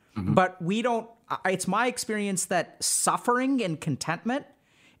 Mm-hmm. But we don't, it's my experience that suffering and contentment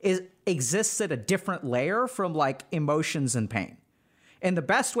exists at a different layer from emotions and pain. And the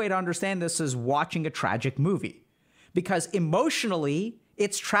best way to understand this is watching a tragic movie. Because emotionally,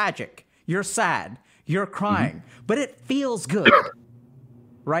 it's tragic. You're sad. You're crying. But it feels good.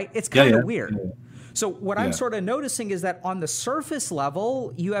 Right? It's kind of weird. Yeah. So what I'm sort of noticing is that on the surface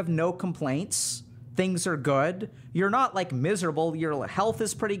level, you have no complaints. Things are good. You're not miserable. Your health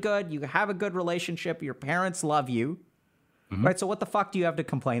is pretty good. You have a good relationship. Your parents love you. Mm-hmm. Right? So what the fuck do you have to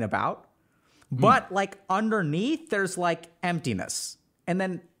complain about? But underneath, there's emptiness. And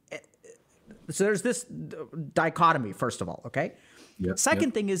then, so there's this dichotomy, first of all, okay? Yep,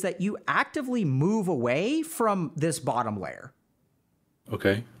 Second thing is that you actively move away from this bottom layer.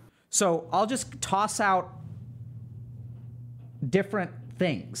 Okay. So I'll just toss out different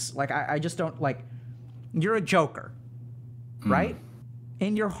things. I just don't you're a joker, right?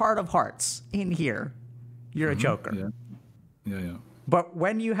 In your heart of hearts, in here, you're a joker. Yeah. But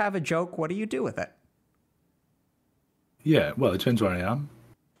when you have a joke, what do you do with it? Yeah, well, it depends where I am.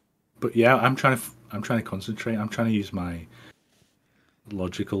 But yeah, I'm trying to concentrate. I'm trying to use my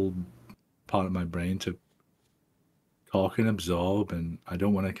logical part of my brain to talk and absorb, and I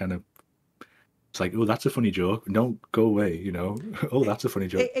don't want to kind of, it's oh, that's a funny joke. No, go away, Oh, that's a funny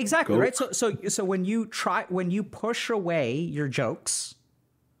joke. Exactly, go. Right? So when you push away your jokes,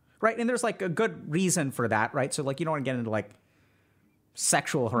 right? And there's a good reason for that, right? So you don't want to get into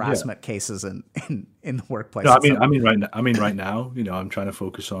sexual harassment cases in the workplace. No, I mean right now, I'm trying to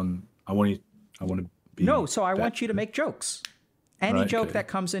focus on, I want to be. No, so I want you to make jokes. Any joke that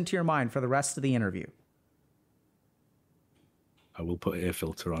comes into your mind for the rest of the interview. I will put air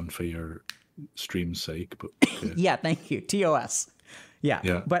filter on for your stream's sake, but yeah, thank you. TOS.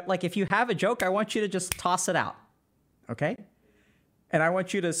 Yeah. But if you have a joke, I want you to just toss it out. Okay? And I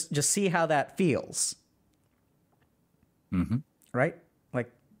want you to just see how that feels. Mm-hmm. Right?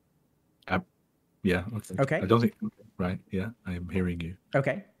 Yeah. Okay. I don't think. Right. Yeah. I am hearing you.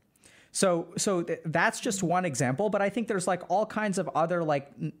 Okay. So that's just one example, but I think there's all kinds of other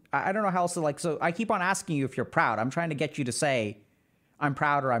I don't know how else to so I keep on asking you if you're proud. I'm trying to get you to say I'm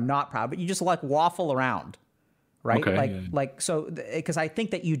proud or I'm not proud, but you just waffle around, right? Okay, so because I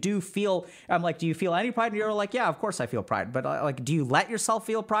think that you do feel. I'm do you feel any pride? And you're yeah, of course I feel pride, but do you let yourself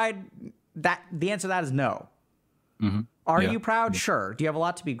feel pride? That the answer to that is no. Mm-hmm. Are you proud? Sure. Do you have a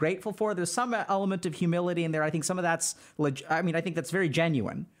lot to be grateful for? There's some element of humility in there. I think some of that's I think that's very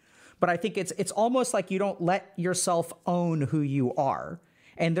genuine. But I think it's almost you don't let yourself own who you are.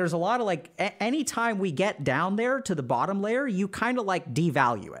 And there's a lot of anytime we get down there to the bottom layer, you kind of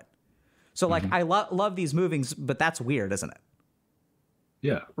devalue it. So I love these movies, but that's weird, isn't it?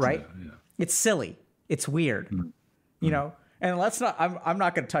 Yeah. Right? Yeah. It's silly. It's weird. Mm-hmm. And let's not, I'm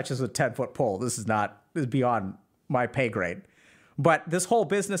not going to touch this with a 10-foot pole. This is beyond my pay grade. But this whole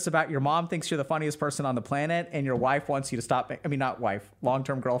business about your mom thinks you're the funniest person on the planet and your wife wants you to stop, not wife,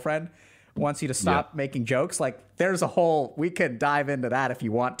 long-term girlfriend wants you to stop making jokes. There's a whole, we could dive into that if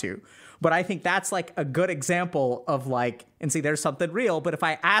you want to. But I think that's a good example of and see, there's something real. But if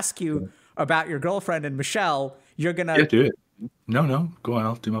I ask you about your girlfriend and Michelle, you're going to. Yeah, do it. No, go on.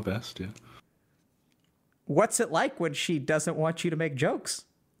 I'll do my best. Yeah. What's it like when she doesn't want you to make jokes?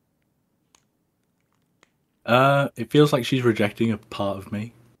 It feels like she's rejecting a part of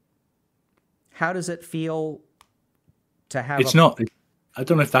me. How does it feel to have? It's not. I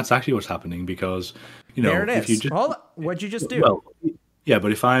don't know if that's actually what's happening because there it is. If you just, hold on. What'd you just do? Well, yeah,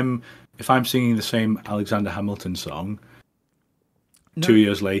 but if I'm singing the same Alexander Hamilton song 2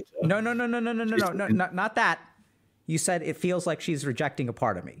 years later, no, not that. You said it feels like she's rejecting a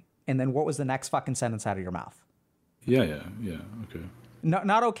part of me, and then what was the next fucking sentence out of your mouth? Yeah. Okay. No,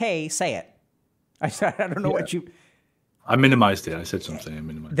 not okay. Say it. I don't know what you. I minimized it. I said something. I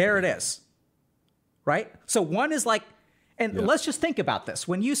minimized There it is. Right? So one is like, and let's just think about this.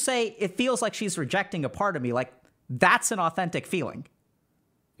 When you say it feels like she's rejecting a part of me, like that's an authentic feeling.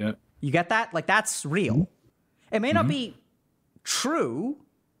 Yeah. You get that? Like that's real. It may not be true,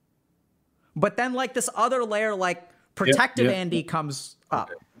 but then like this other layer, like protective Andy comes up.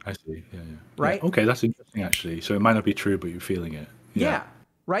 Okay. I see. Yeah. Right? Yeah. Okay, that's interesting actually. So it might not be true, but you're feeling it. Yeah.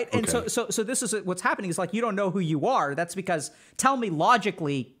 Right. And so this is what's happening is like you don't know who you are. That's because tell me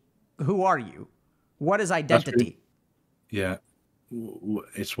logically, who are you? What is identity? Yeah.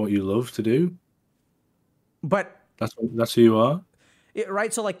 It's what you love to do. But that's who you are.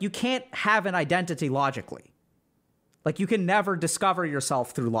 Right. So like you can't have an identity logically. Like you can never discover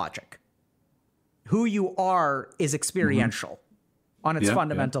yourself through logic. Who you are is experiential on its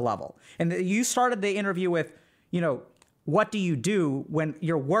fundamental level. And you started the interview with, what do you do when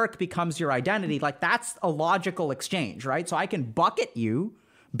your work becomes your identity? Like that's a logical exchange, right? So I can bucket you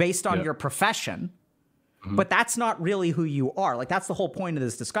based on your profession, but that's not really who you are. Like that's the whole point of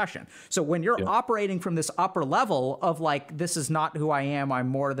this discussion. So when you're operating from this upper level of like, this is not who I am, I'm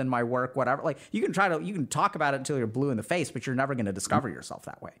more than my work, whatever. Like you can talk about it until you're blue in the face, but you're never going to discover yourself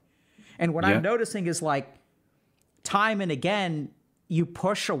that way. And what I'm noticing is like time and again, you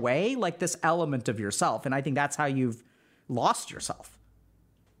push away like this element of yourself. And I think that's how you've lost yourself.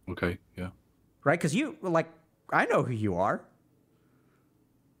 Okay. Yeah. Right. Cause I know who you are.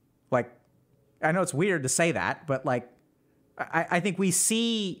 Like, I know it's weird to say that, but like, I think we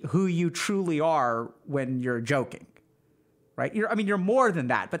see who you truly are when you're joking, right? You're more than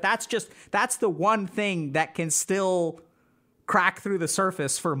that, but that's the one thing that can still crack through the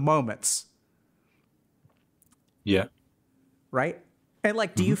surface for moments. Yeah. Right. And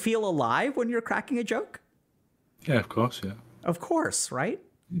like, do you feel alive when you're cracking a joke? Yeah, of course. Yeah. Of course. Right.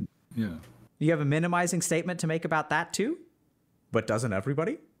 Yeah. You have a minimizing statement to make about that too? But doesn't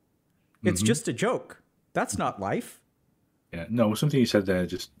everybody? It's just a joke. That's not life. Yeah. No, something you said there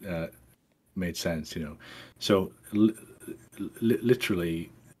just made sense, So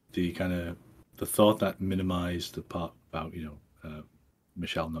literally the thought that minimized the part about,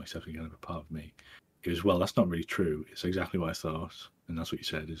 Michelle not accepting kind of a part of me is, well, that's not really true. It's exactly what I thought. And that's what you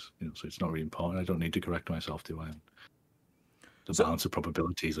said is, so it's not really important. I don't need to correct myself, do I? The balance of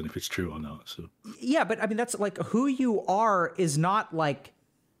probabilities and if it's true or not. So yeah, but I mean, that's like who you are is not like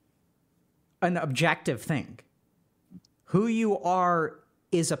an objective thing. Who you are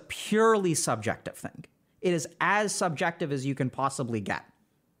is a purely subjective thing. It is as subjective as you can possibly get.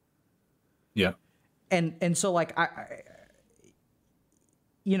 Yeah. And so like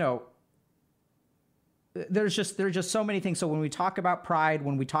there's just so many things. So when we talk about pride,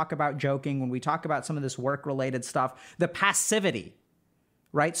 when we talk about joking, when we talk about some of this work related stuff, the passivity,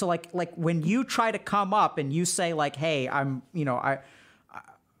 right? So like when you try to come up and you say like, hey,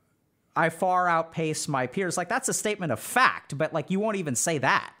 I far outpace my peers, like that's a statement of fact, but like you won't even say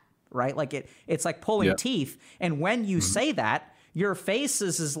that, right? Like it's like pulling teeth. And when you say that, your face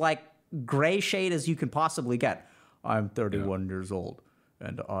is as like gray shade as you can possibly get. I'm 31 years old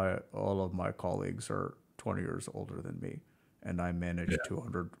and all of my colleagues are 20 years older than me and I manage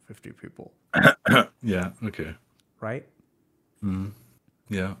 250 people. Yeah. Okay. Right?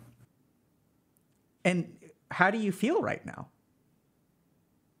 Yeah. And how do you feel right now?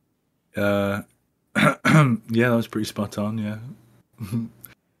 Yeah, that was pretty spot on. Yeah.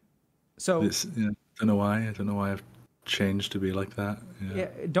 So I don't know why. I don't know why I've changed to be like that. Yeah.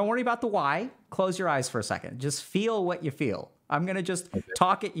 Don't worry about the why. Close your eyes for a second. Just feel what you feel. I'm gonna just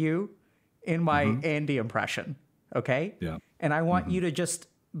talk at you in my Andy impression. Okay. Yeah. And I want you to just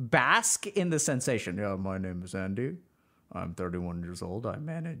bask in the sensation. Yeah, my name is Andy. I'm 31 years old. I'm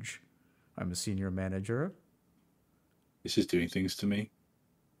a senior manager. This is doing things to me.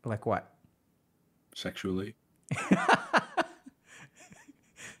 Like what? Sexually.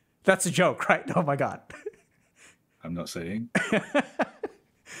 That's a joke, right? Oh my God. I'm not saying.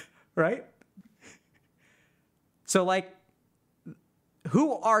 Right? So like,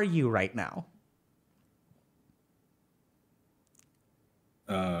 who are you right now?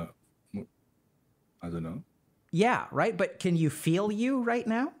 I don't know. Yeah, right? But can you feel you right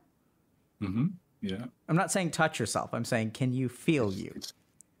now? Yeah. I'm not saying touch yourself. I'm saying, can you feel you?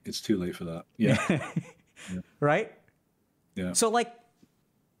 It's too late for that. Yeah. Right? Yeah. So like,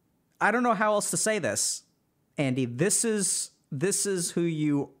 I don't know how else to say this, Andy. This is who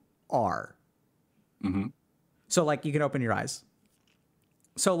you are. So like, you can open your eyes.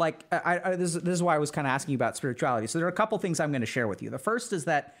 So like, this is why I was kind of asking you about spirituality. So there are a couple things I'm going to share with you. The first is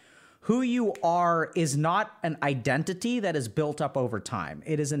that who you are is not an identity that is built up over time.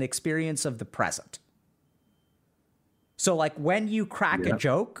 It is an experience of the present. So like when you crack a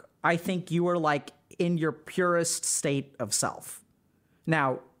joke, I think you are like in your purest state of self.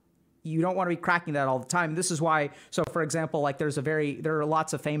 Now, you don't want to be cracking that all the time. This is why, so for example, like there are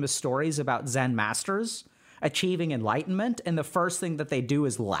lots of famous stories about Zen masters achieving enlightenment, and the first thing that they do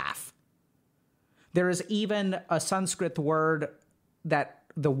is laugh. There is even a Sanskrit word that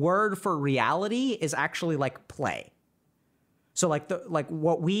the word for reality is actually like play. So like the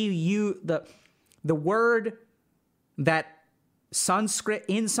word that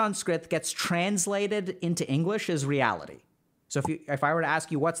in Sanskrit gets translated into English is reality. So if I were to ask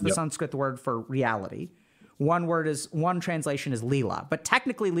you what's the Sanskrit word for reality, one translation is lila, but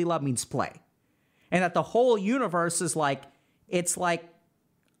technically lila means play. And that the whole universe is like, it's like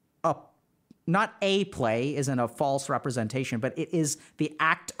not a play isn't a false representation, but it is the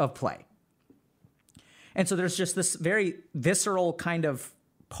act of play. And so there's just this very visceral kind of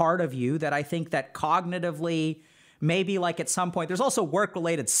part of you that I think that cognitively, maybe like at some point, there's also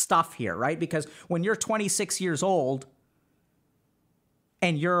work-related stuff here, right? Because when you're 26 years old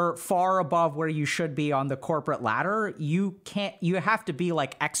and you're far above where you should be on the corporate ladder, you have to be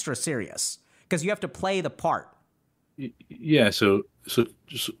like extra serious because you have to play the part. Yeah. So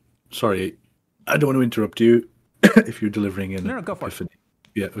sorry, I don't want to interrupt you if you're delivering in. No, go for it.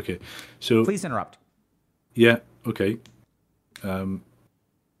 Yeah. Okay. So please interrupt. Yeah. Okay.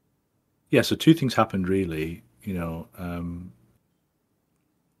 Yeah. So two things happened really.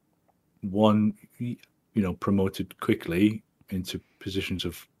 One, promoted quickly into positions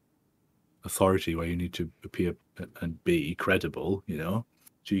of authority where you need to appear and be credible.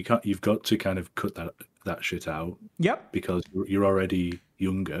 So you've got to kind of cut that shit out. Yep. Because you're already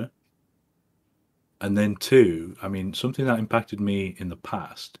younger. And then two, I mean, something that impacted me in the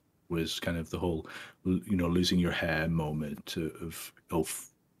past was kind of the whole, losing your hair moment of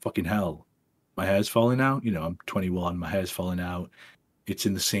fucking hell, my hair's falling out. I'm 21, my hair's falling out. It's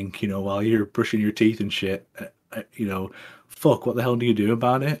in the sink, while you're brushing your teeth and shit. Fuck, what the hell do you do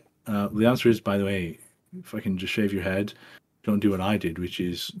about it? The answer is, by the way, if I can just shave your head, don't do what I did, which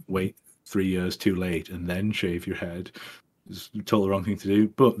is wait 3 years too late and then shave your head. It's the total wrong thing to do.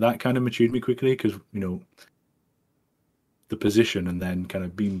 But that kind of matured me quickly because, the position and then kind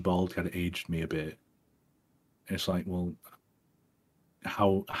of being bald kind of aged me a bit. And it's like, well,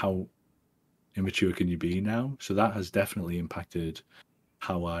 how immature can you be now? So that has definitely impacted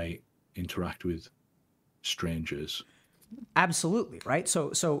how I interact with strangers. Absolutely, right?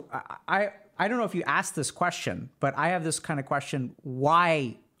 So I don't know if you asked this question, but I have this kind of question: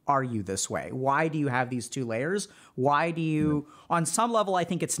 why are you this way? Why do you have these two layers? Why do you, on some level, I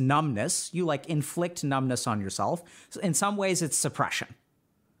think it's numbness. You like inflict numbness on yourself. In some ways, it's suppression.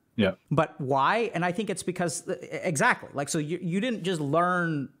 Yeah. But why? And I think it's because, exactly, like, so you didn't just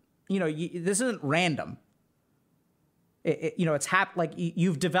learn, this isn't random. It's like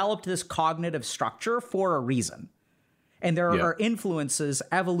you've developed this cognitive structure for a reason. And there are influences,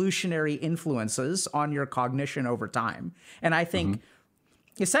 evolutionary influences on your cognition over time. And I think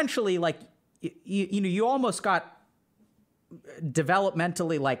essentially, like, you almost got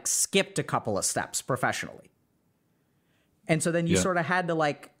developmentally like skipped a couple of steps professionally. And so then you sort of had to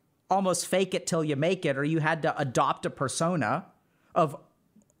like almost fake it till you make it, or you had to adopt a persona of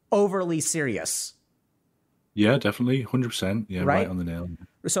overly serious. Yeah, definitely. 100%. Yeah, right on the nail.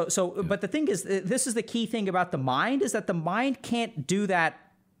 But the thing is, this is the key thing about the mind, is that the mind can't do that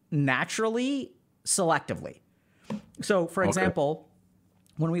naturally, selectively. So, for example,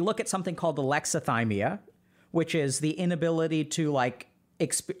 when we look at something called alexithymia, which is the inability to like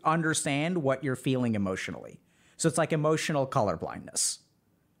understand what you're feeling emotionally. So it's like emotional colorblindness.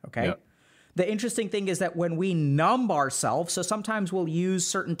 Okay. Yep. The interesting thing is that when we numb ourselves, so sometimes we'll use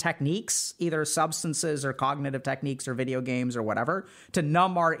certain techniques, either substances or cognitive techniques or video games or whatever, to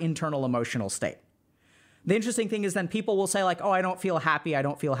numb our internal emotional state. The interesting thing is then people will say like, oh, I don't feel happy. I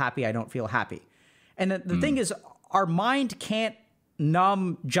don't feel happy. I don't feel happy. And the thing is, our mind can't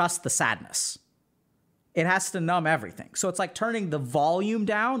numb just the sadness. It has to numb everything. So it's like turning the volume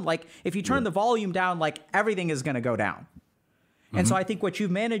down. Like if you turn the volume down, like everything is going to go down. And so I think what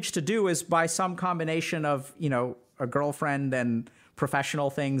you've managed to do is, by some combination of, a girlfriend and professional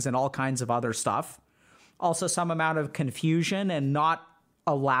things and all kinds of other stuff, also some amount of confusion and not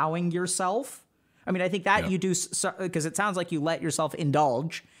allowing yourself. I mean, I think that you do, because it sounds like you let yourself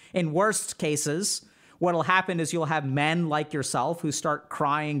indulge. In worst cases, what'll happen is you'll have men like yourself who start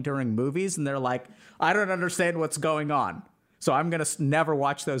crying during movies, and they're like, I don't understand what's going on, so I'm going to never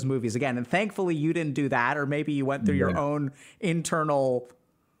watch those movies again. And thankfully you didn't do that, or maybe you went through your own internal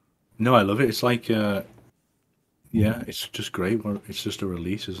No, I love it. It's like, yeah, it's just great. It's just a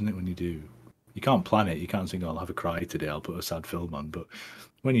release, isn't it? When you do, you can't plan it. You can't think, "Oh, I'll have a cry today. I'll put a sad film on." But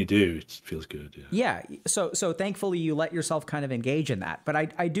when you do, it feels good. Yeah. Yeah. So thankfully you let yourself kind of engage in that. But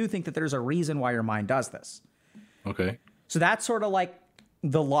I do think that there's a reason why your mind does this. Okay. So that's sort of like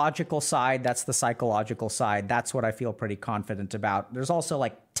the logical side. That's the psychological side. That's what I feel pretty confident about. There's also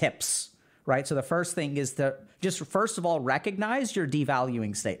like tips, right? So the first thing is to just first of all, recognize your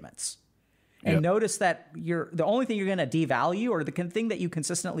devaluing statements. And notice that the only thing you're going to devalue, or the thing that you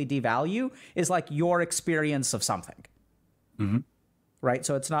consistently devalue, is like your experience of something. Mm-hmm. Right?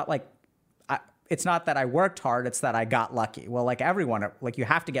 So it's not like, it's not that I worked hard, it's that I got lucky. Well, like everyone, like you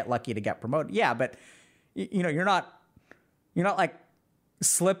have to get lucky to get promoted. Yeah, but you know, you're not like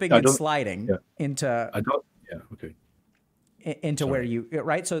slipping and sliding into. I don't. Yeah. Okay. Into where you,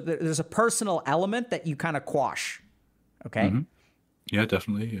 right? So there's a personal element that you kind of quash. Okay. Mm-hmm. Yeah,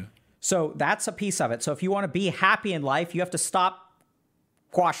 definitely. Yeah. So that's a piece of it. So if you want to be happy in life, you have to stop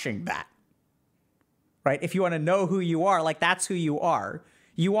quashing that. Right? If you want to know who you are, like that's who you are.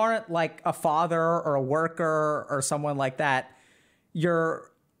 You aren't like a father or a worker or someone like that.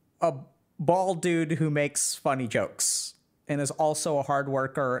 You're a bald dude who makes funny jokes and is also a hard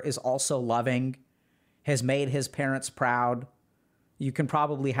worker, is also loving, has made his parents proud. You can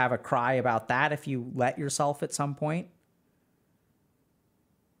probably have a cry about that if you let yourself at some point.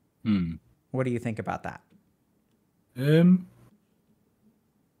 What do you think about that?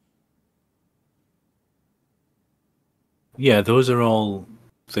 Yeah, those are all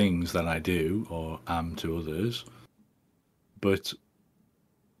things that I do or am to others. But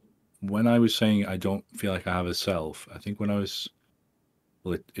when I was saying I don't feel like I have a self, I think when I was,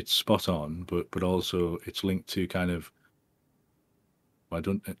 well, it's spot on, but also it's linked to kind of, I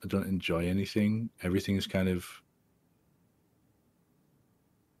don't enjoy anything. Everything's kind of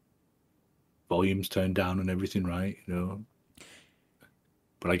volumes turned down and everything, right? You know.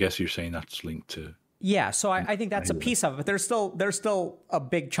 But I guess you're saying that's linked to. Yeah, so I think that's a piece of it, but there's still a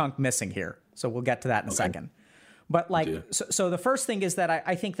big chunk missing here. So we'll get to that in a second. But like, so the first thing is that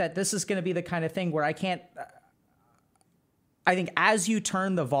I think that this is going to be the kind of thing where I think as you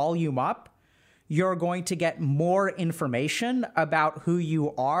turn the volume up, you're going to get more information about who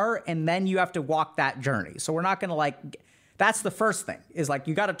you are, and then you have to walk that journey. So we're not going to like, that's the first thing, is like,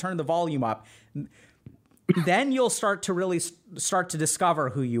 you got to turn the volume up. Then you'll start to discover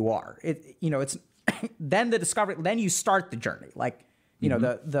who you are. It's then you start the journey. Like, you know,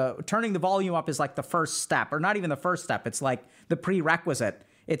 the turning the volume up is like the first step, or not even the first step. It's like the prerequisite.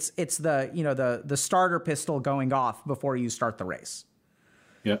 It's the starter pistol going off before you start the race.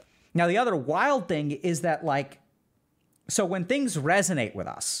 Yeah. Now, the other wild thing is that, like, so when things resonate with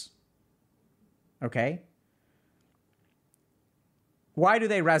us, okay, why do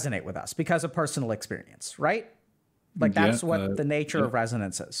they resonate with us? Because of personal experience, right? Like, that's what the nature of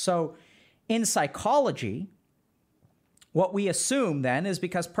resonance is. So in psychology, what we assume then is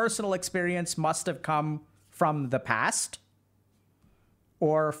because personal experience must have come from the past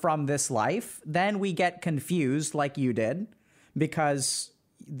or from this life, then we get confused like you did, because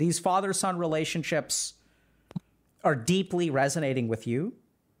these father-son relationships are deeply resonating with you,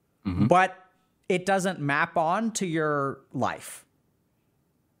 but it doesn't map on to your life.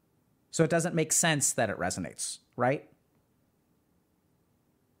 So it doesn't make sense that it resonates, right?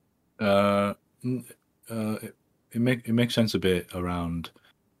 It makes sense a bit around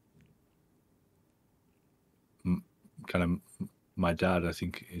kind of my dad. I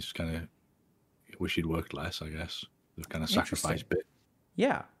think is kind of wish he'd worked less, I guess. The kind of sacrifice bit.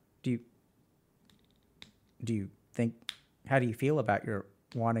 Yeah. Do you think, how do you feel about your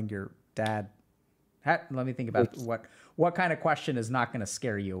wanting your dad? Let me think about what kind of question is not going to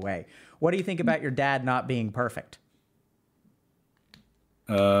scare you away. What do you think about your dad not being perfect?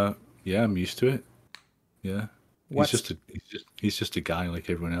 Yeah, I'm used to it. Yeah. He's just a guy like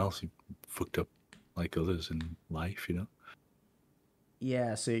everyone else. He fucked up like others in life, you know?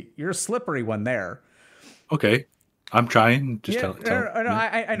 Yeah, so you're a slippery one there. Okay. I'm trying. Just tell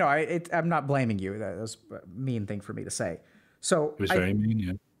I know. I'm not blaming you. That was a mean thing for me to say. So it was very mean,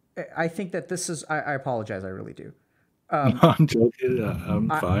 yeah. I think that this is, I apologize. I really do. No, I'm joking. I'm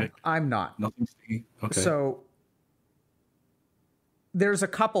fine. I'm not. Nothing stingy. Okay. So there's a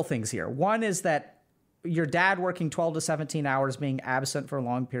couple things here. One is that your dad working 12 to 17 hours, being absent for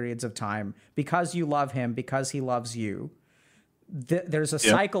long periods of time because you love him, because he loves you. There's a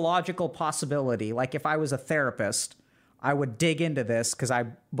psychological possibility. Like, if I was a therapist, I would dig into this, because I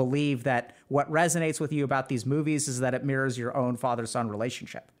believe that what resonates with you about these movies is that it mirrors your own father-son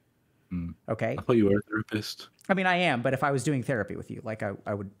relationship. Okay. I thought you were a therapist. I mean, I am, but if I was doing therapy with you, like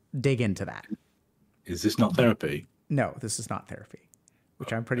I would dig into that. Is this not therapy? No, this is not therapy,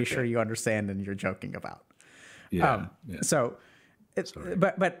 which I'm pretty sure you understand and you're joking about. Yeah. So,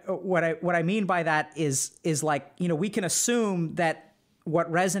 but what I mean by that is like, we can assume that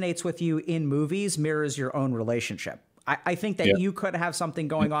what resonates with you in movies mirrors your own relationship. I think that you could have something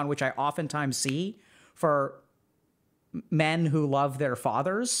going on, which I oftentimes see for men who love their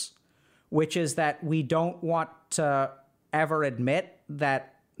fathers, which is that we don't want to ever admit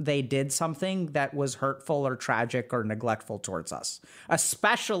that they did something that was hurtful or tragic or neglectful towards us,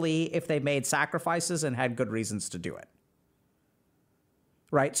 especially if they made sacrifices and had good reasons to do it.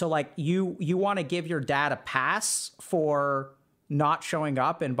 Right? So like you want to give your dad a pass for not showing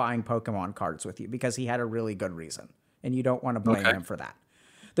up and buying Pokemon cards with you because he had a really good reason, and you don't want to blame him for that.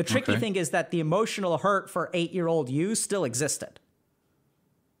 The tricky thing is that the emotional hurt for 8-year-old you still existed.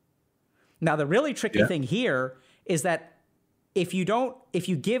 Now, the really tricky thing here is that if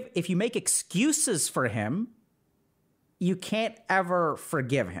you make excuses for him, you can't ever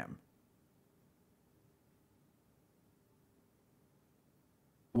forgive him.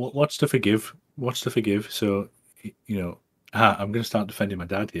 What's to forgive? So, I'm going to start defending my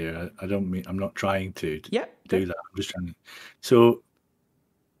dad here. I'm not trying to do that. I'm just trying to. So,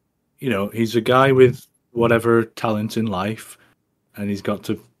 he's a guy with whatever talent in life, and he's got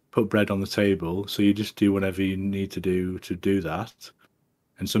to put bread on the table. So you just do whatever you need to do that.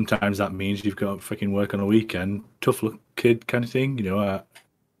 And sometimes that means you've got to fucking work on a weekend. Tough luck, kid, kind of thing. That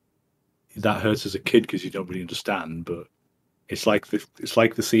hurts as a kid because you don't really understand. But it's like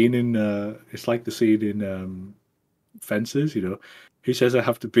the scene in Fences. Who says I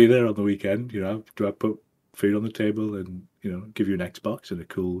have to be there on the weekend? Do I put food on the table and give you an Xbox and a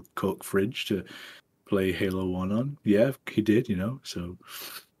cool Coke fridge to play Halo 1 on? Yeah, he did. So.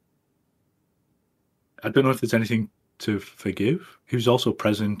 I don't know if there's anything to forgive. He was also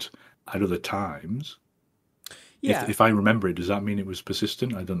present at other times. Yeah. If I remember it, does that mean it was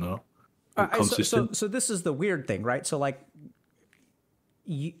persistent? I don't know. Consistent. So this is the weird thing, right? So like,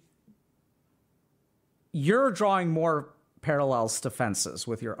 you're drawing more parallels to Fences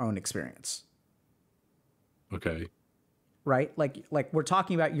with your own experience. Okay. Right? Like we're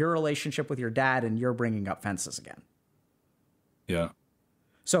talking about your relationship with your dad, and you're bringing up Fences again. Yeah.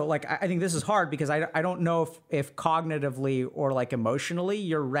 So like, I think this is hard because I don't know if cognitively or like emotionally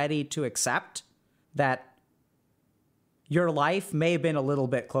you're ready to accept that your life may have been a little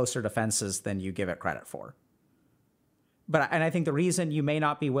bit closer to Fences than you give it credit for. And I think the reason you may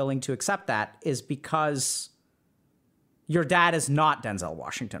not be willing to accept that is because your dad is not Denzel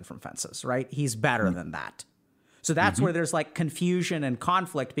Washington from Fences, right? He's better than that. So that's where there's like confusion and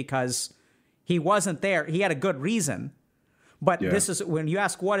conflict because he wasn't there. He had a good reason. But this is when you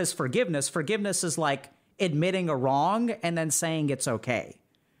ask what is forgiveness? Forgiveness is like admitting a wrong and then saying it's okay.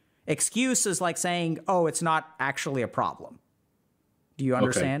 Excuse is like saying, oh, it's not actually a problem. Do you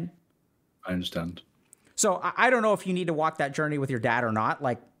understand? Okay. I understand. So I don't know if you need to walk that journey with your dad or not.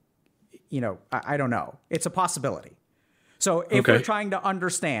 Like, I don't know. It's a possibility. So if we're trying to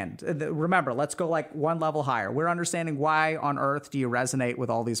understand, remember, let's go like one level higher. We're understanding why on earth do you resonate with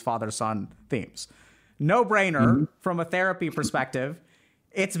all these father-son themes. No brainer from a therapy perspective.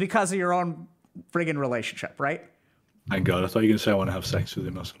 It's because of your own friggin' relationship, right? Thank God. I thought you were going to say I want to have sex with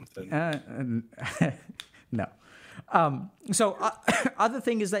him or something. No. So other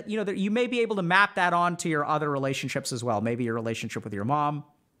thing is that, that you may be able to map that onto your other relationships as well. Maybe your relationship with your mom.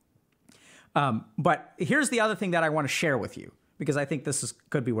 But here's the other thing that I want to share with you, because I think this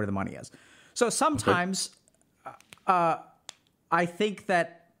could be where the money is. So sometimes I think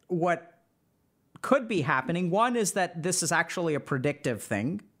that what could be happening, one is that this is actually a predictive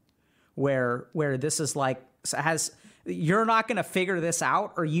thing where this is like, you're not going to figure this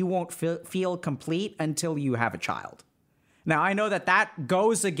out or you won't feel complete until you have a child. Now, I know that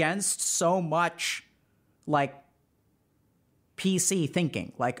goes against so much like PC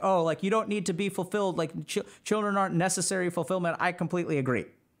thinking, like, oh, like you don't need to be fulfilled. Like children aren't necessary fulfillment. I completely agree.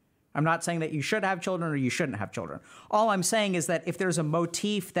 I'm not saying that you should have children or you shouldn't have children. All I'm saying is that if there's a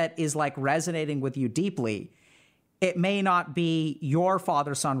motif that is like resonating with you deeply, it may not be your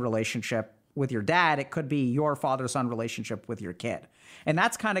father-son relationship with your dad. It could be your father-son relationship with your kid. And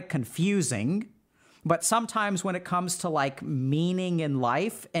that's kind of confusing. But sometimes when it comes to like meaning in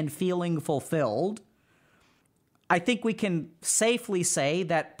life and feeling fulfilled, I think we can safely say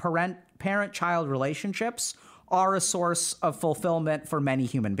that parent-child relationships are a source of fulfillment for many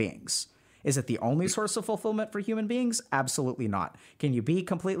human beings. Is it the only source of fulfillment for human beings? Absolutely not. Can you be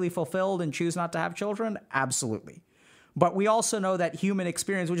completely fulfilled and choose not to have children? Absolutely. But we also know that human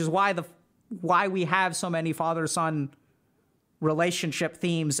experience, which is why we have so many father-son relationship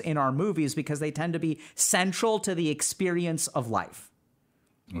themes in our movies, because they tend to be central to the experience of life.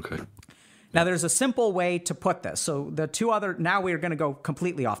 Okay. Now, there's a simple way to put this. So the two other, now we're going to go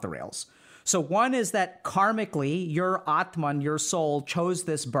completely off the rails. So one is that karmically, your Atman, your soul, chose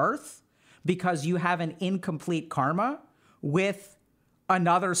this birth because you have an incomplete karma with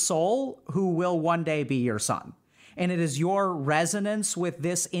another soul who will one day be your son. And it is your resonance with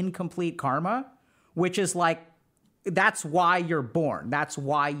this incomplete karma, which is like, that's why you're born. That's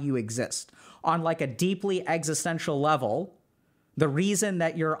why you exist. On like a deeply existential level, the reason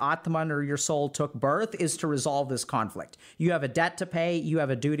that your Atman or your soul took birth is to resolve this conflict. You have a debt to pay. You have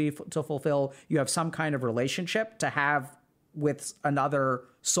a duty to fulfill. You have some kind of relationship to have with another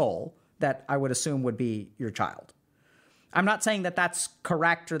soul that I would assume would be your child. I'm not saying that that's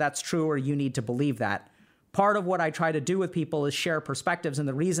correct or that's true or you need to believe that. Part of what I try to do with people is share perspectives. And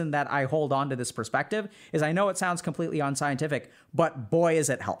the reason that I hold on to this perspective is I know it sounds completely unscientific, but boy, is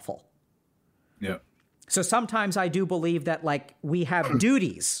it helpful. Yeah. So sometimes I do believe that like we have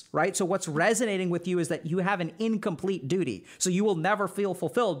duties, right? So what's resonating with you is that you have an incomplete duty. So you will never feel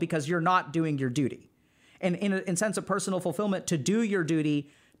fulfilled because you're not doing your duty. And in sense of personal fulfillment, to do your duty,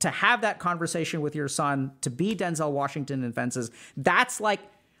 to have that conversation with your son, to be Denzel Washington in Fences, that's like,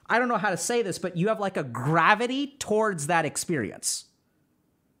 I don't know how to say this, but you have like a gravity towards that experience.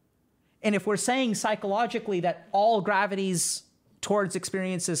 And if we're saying psychologically that all gravities towards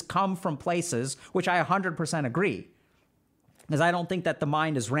experiences come from places, which I 100% agree, because I don't think that the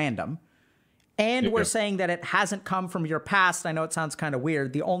mind is random. And we're saying that it hasn't come from your past. I know it sounds kind of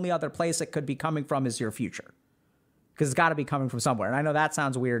weird. The only other place it could be coming from is your future, because it's got to be coming from somewhere. And I know that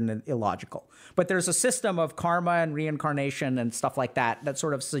sounds weird and illogical, but there's a system of karma and reincarnation and stuff like that that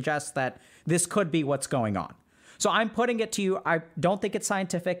sort of suggests that this could be what's going on. So I'm putting it to you. I don't think it's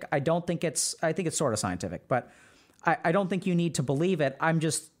scientific. I think it's sort of scientific, but I don't think you need to believe it. I'm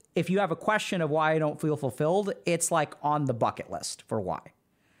just, if you have a question of why I don't feel fulfilled, it's like on the bucket list for why.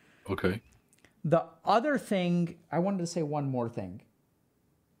 Okay. The other thing, I wanted to say one more thing.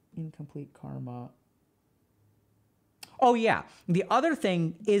 Incomplete karma. Oh, yeah. The other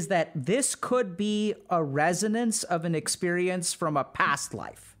thing is that this could be a resonance of an experience from a past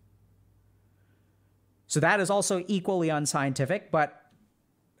life. So that is also equally unscientific, but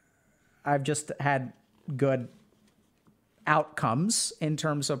I've just had good outcomes in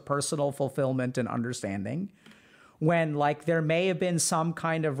terms of personal fulfillment and understanding, when like there may have been some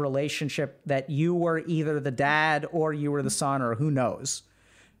kind of relationship that you were either the dad or you were the son, or who knows.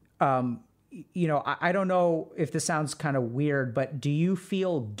 You know, I don't know if this sounds kind of weird, but do you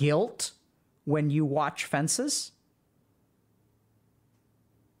feel guilt when you watch Fences?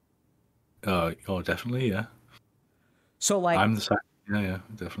 Oh, definitely, yeah. So like, I'm the same. Yeah,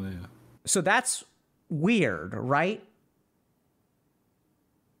 definitely, yeah. So that's weird, right?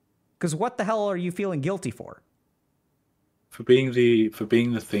 Because what the hell are you feeling guilty for? For being the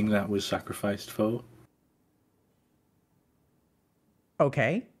thing that was sacrificed for.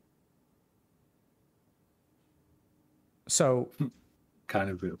 Okay. So Kind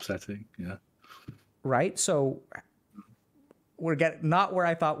of a bit upsetting, yeah. Right? So we're getting not where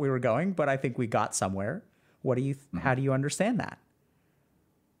I thought we were going, but I think we got somewhere. What do you how do you understand that?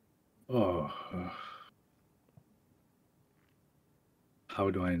 How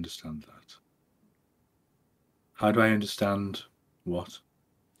do I understand that? How do I understand what?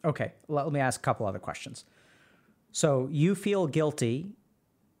 Okay, let me ask a couple other questions. So you feel guilty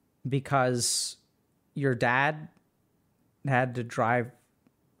because your dad had to drive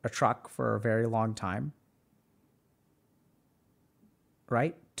a truck for a very long time,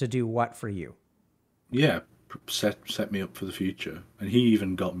 right? To do what for you? Yeah, set me up for the future. And he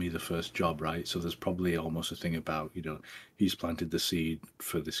even got me the first job, right? So there's probably almost a thing about, you know, he's planted the seed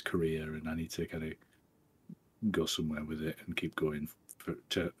for this career and I need to kind of go somewhere with it and keep going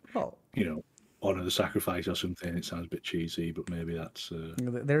to you know, honor the sacrifice or something. It sounds a bit cheesy, but maybe that's...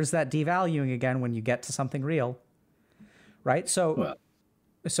 There's that devaluing again when you get to something real, right? So,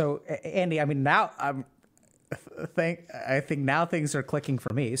 so Andy, I mean, now I think now things are clicking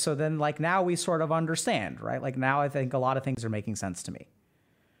for me. So then like now we sort of understand, right? Like now I think a lot of things are making sense to me,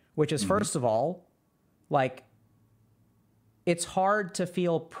 which is first of all, like it's hard to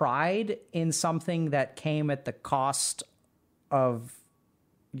feel pride in something that came at the cost of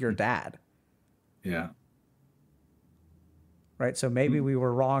your dad. Yeah. Right. So maybe we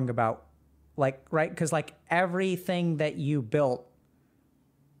were wrong about like, right. Because like everything that you built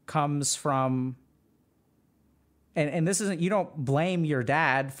comes from, and this isn't, you don't blame your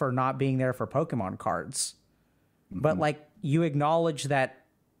dad for not being there for Pokemon cards, but like you acknowledge that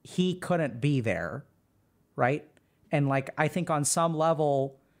he couldn't be there, right? And like I think on some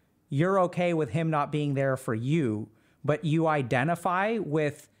level you're okay with him not being there for you, but you identify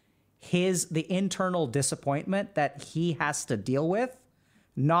with the internal disappointment that he has to deal with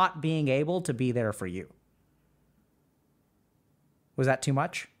not being able to be there for you. Was that too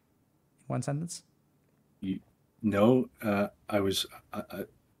much? One sentence? No, I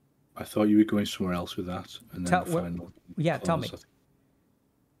thought you were going somewhere else with that, and then tell me.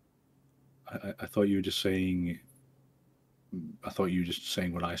 I thought you were just saying. I thought you were just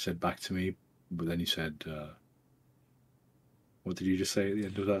saying what I said back to me, but then you said, "What did you just say at the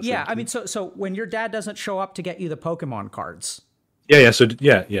end of that?" Yeah, sentence? I mean, so when your dad doesn't show up to get you the Pokemon cards,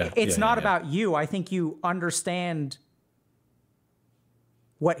 it's not about you. I think you understand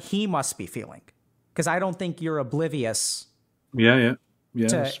what he must be feeling, because I don't think you're oblivious. Yeah,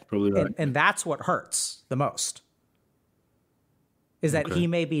 that's probably right. And that's what hurts the most, is that he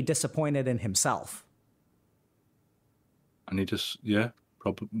may be disappointed in himself. And he just,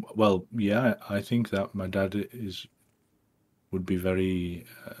 probably. Well, yeah, I think that my dad would be very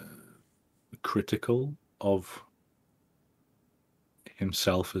critical of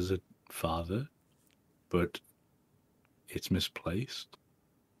himself as a father, but it's misplaced.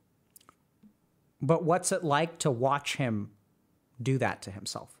 But what's it like to watch him do that to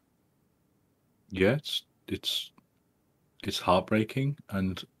himself? Yeah, it's heartbreaking,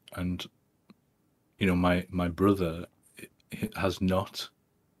 and you know, my brother has not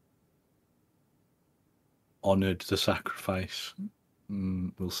honored the sacrifice,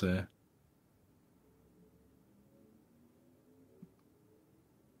 we'll say.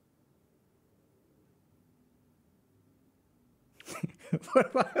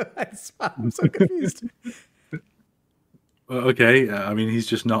 I'm so confused. Okay, I mean, he's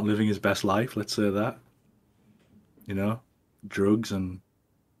just not living his best life, let's say that. You know, drugs and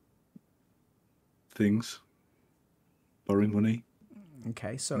things, borrowing money.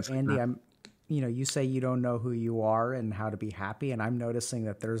 Okay, so Andy, you say you don't know who you are and how to be happy, and I'm noticing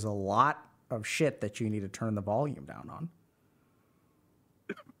that there's a lot of shit that you need to turn the volume down on.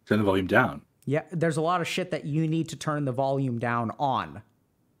 Turn the volume down? Yeah, there's a lot of shit that you need to turn the volume down on.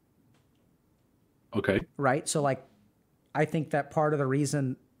 Okay. Right? So, like, I think that part of the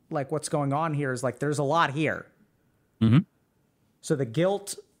reason, like, what's going on here is, like, there's a lot here. Mm-hmm. So the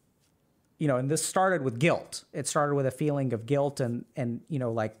guilt, and this started with guilt. It started with a feeling of guilt and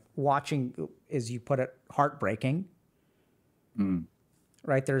like watching, as you put it, heartbreaking. Mm.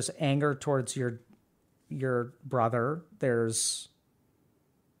 Right? There's anger towards your brother. There's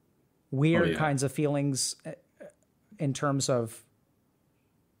weird kinds of feelings in terms of,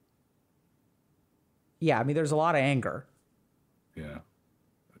 I mean, there's a lot of anger.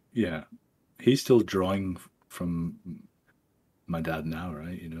 Yeah. He's still drawing from my dad now,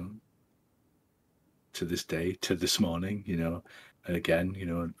 right? To this day, to this morning, and again,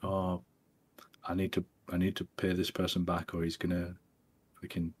 I need to pay this person back, or he's gonna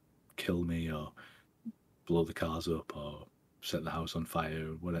freaking kill me, or blow the cars up, or set the house on fire,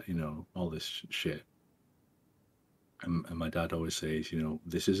 whatever, all this shit. And my dad always says,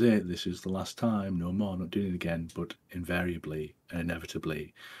 this is it, this is the last time, no more, not doing it again. But invariably and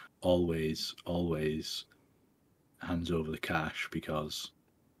inevitably, always hands over the cash, because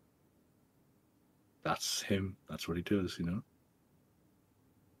that's him, that's what he does,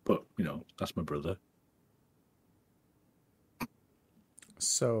 But, that's my brother.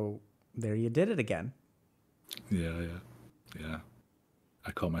 So there you did it again. Yeah.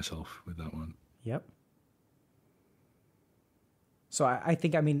 I caught myself with that one. Yep. So I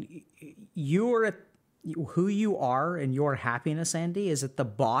think, I mean, who you are and your happiness, Andy, is at the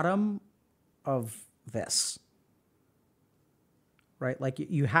bottom of this. Right? Like,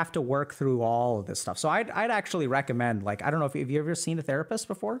 you have to work through all of this stuff. So I'd actually recommend, like, I don't know if have you ever seen a therapist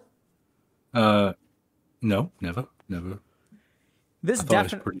before? No, never. This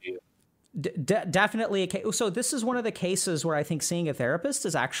definitely a case. So this is one of the cases where I think seeing a therapist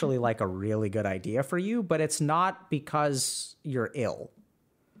is actually like a really good idea for you, but it's not because you're ill.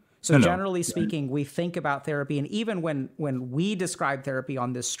 So generally speaking, we think about therapy, and even when we describe therapy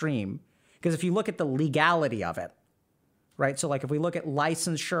on this stream, because if you look at the legality of it, right? So like if we look at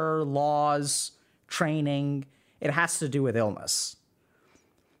licensure, laws, training, it has to do with illness.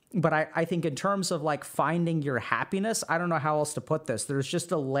 But I think in terms of like finding your happiness, I don't know how else to put this. There's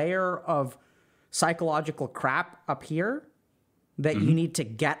just a layer of psychological crap up here that you need to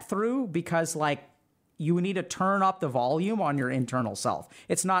get through, because like you need to turn up the volume on your internal self.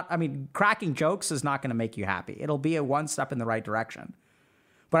 It's not, I mean, cracking jokes is not going to make you happy. It'll be a one step in the right direction.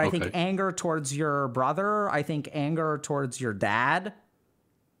 But I think anger towards your brother, I think anger towards your dad.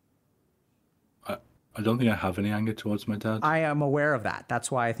 I don't think I have any anger towards my dad. I am aware of that. That's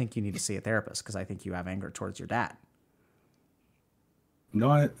why I think you need to see a therapist, because I think you have anger towards your dad.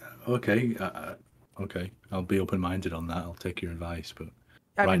 No, okay. I'll be open-minded on that. I'll take your advice, but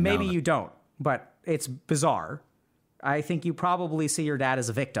I mean, maybe you don't, but it's bizarre. I think you probably see your dad as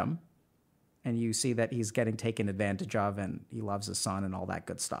a victim, and you see that he's getting taken advantage of, and he loves his son and all that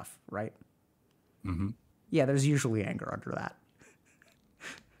good stuff, right? Mm-hmm. Yeah, there's usually anger under that.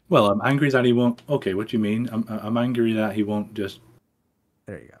 Well, I'm angry that he won't. Okay, what do you mean? I'm angry that he won't just.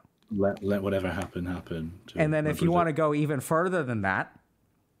 There you go. Let whatever happen. And then if you want to go even further than that,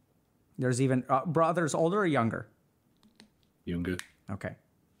 there's even brothers older or younger? Younger. Okay.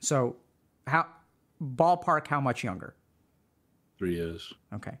 So how much younger? 3 years.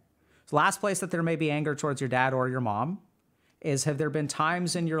 Okay. So last place that there may be anger towards your dad or your mom is, have there been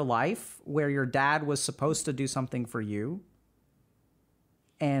times in your life where your dad was supposed to do something for you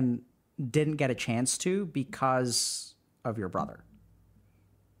and didn't get a chance to because of your brother?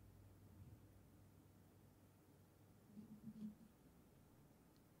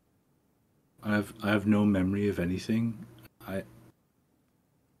 I have no memory of anything.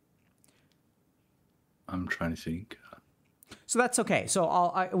 I'm trying to think. So that's okay.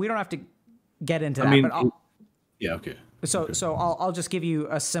 So we don't have to get into that. But yeah, okay. So I'll just give you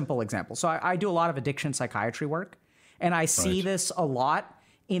a simple example. So I do a lot of addiction psychiatry work, and I see this a lot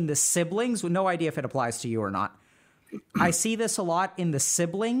in the siblings, with no idea if it applies to you or not. I see this a lot in the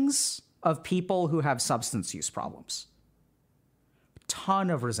siblings of people who have substance use problems. Ton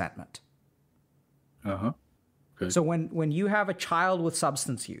of resentment. Uh-huh. Okay. So when you have a child with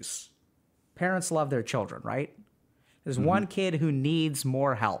substance use, parents love their children, right? There's one kid who needs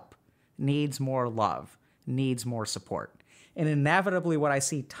more help, needs more love, needs more support. And inevitably what I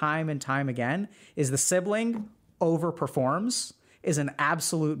see time and time again is the sibling overperforms, is an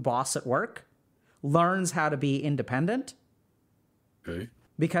absolute boss at work, learns how to be independent. Okay.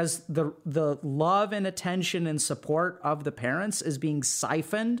 Because the love and attention and support of the parents is being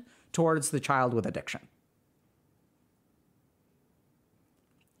siphoned towards the child with addiction.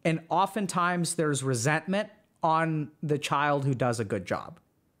 And oftentimes there's resentment on the child who does a good job.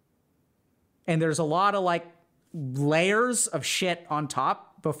 And there's a lot of layers of shit on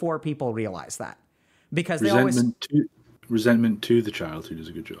top before people realize that. Because resentment to the child who does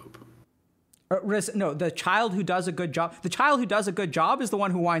a good job. No, the child who does a good job. The child who does a good job is the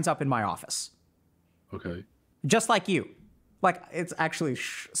one who winds up in my office. Okay. Just like you. It's actually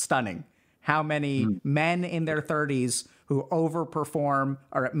stunning how many men in their 30s who overperform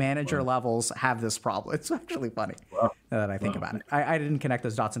or at manager levels have this problem. It's actually funny now that I think about it. I didn't connect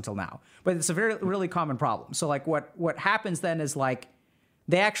those dots until now. But it's a really common problem. So what happens then is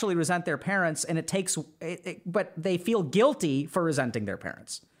they actually resent their parents, and but they feel guilty for resenting their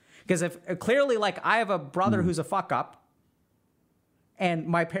parents. Because if clearly, I have a brother who's a fuck up,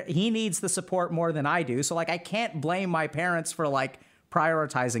 and he needs the support more than I do. So I can't blame my parents for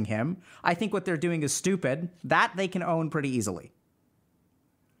prioritizing him. I think what they're doing is stupid. That they can own pretty easily.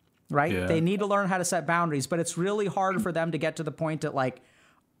 Right? Yeah. They need to learn how to set boundaries, but it's really hard for them to get to the point that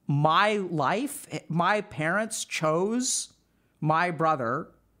my life, my parents chose my brother,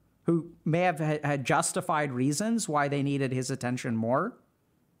 who may have had justified reasons why they needed his attention more.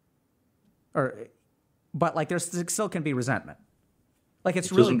 But there still can be resentment. It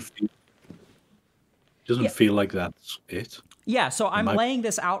doesn't feel like that's it. Yeah, so I'm laying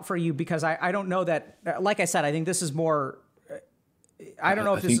this out for you because I don't know that, like I said, I think this is more, I don't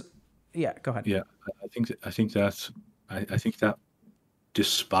know if this, yeah, go ahead. Yeah, I think that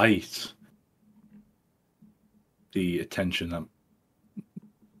despite the attention that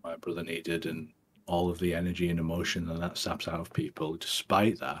my brother needed and all of the energy and emotion that saps out of people,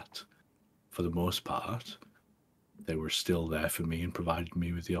 despite that, for the most part, they were still there for me and provided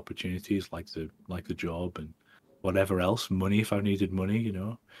me with the opportunities like the job and whatever else, money if I needed money,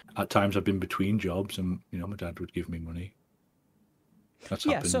 At times I've been between jobs and, my dad would give me money. That's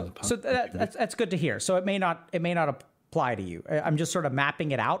happened in the past. So that's good to hear. So it may not apply to you. I'm just sort of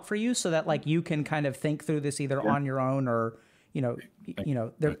mapping it out for you so that you can kind of think through this either on your own or,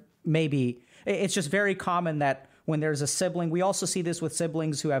 there may be, it's just very common that when there's a sibling, we also see this with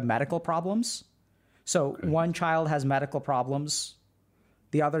siblings who have medical problems. So one child has medical problems,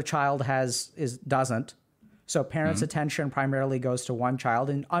 the other child doesn't. So parents' attention primarily goes to one child,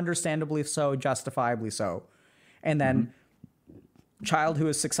 and understandably so, justifiably so. And then child who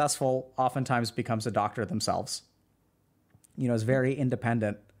is successful oftentimes becomes a doctor themselves. Is very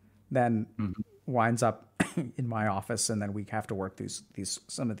independent. Then winds up in my office, and then we have to work through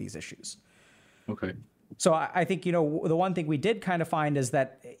some of these issues. Okay. So I think, the one thing we did kind of find is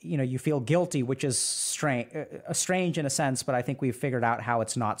that, you feel guilty, which is strange in a sense, but I think we've figured out how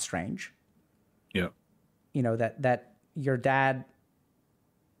it's not strange. Yeah. That your dad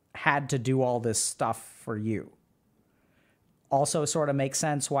had to do all this stuff for you. Also sort of makes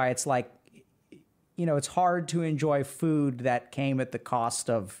sense why it's like, it's hard to enjoy food that came at the cost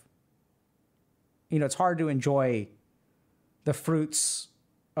of, it's hard to enjoy the fruits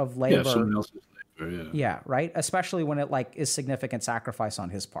of labor. Yeah, someone else's labor, yeah. Yeah, right? Especially when it like is significant sacrifice on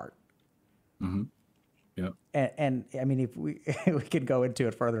his part. Mm-hmm. Yeah. And I mean, if we could go into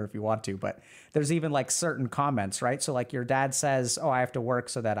it further if you want to, but there's even like certain comments, right? So like your dad says, "Oh, I have to work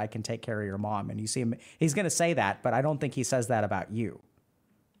so that I can take care of your mom." And you see him, he's going to say that, but I don't think he says that about you.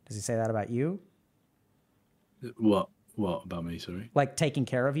 Does he say that about you? What about me? Sorry. Like taking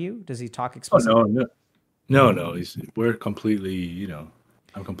care of you? Does he talk explicitly? Oh, no. We're completely,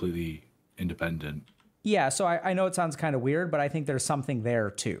 I'm completely independent. Yeah. So I know it sounds kind of weird, but I think there's something there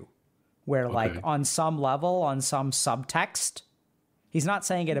too. Where like on some level, on some subtext, he's not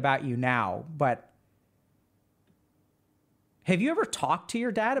saying it about you now, but have you ever talked to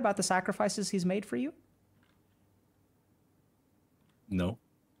your dad about the sacrifices he's made for you? No.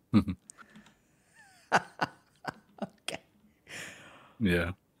 Okay.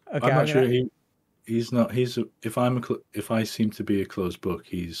 Yeah. Okay. I'm not sure he's not, if I seem to be a closed book,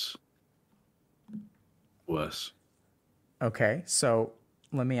 he's worse. Okay. So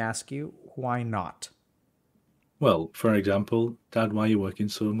let me ask you, why not? Well, for example, Dad, why are you working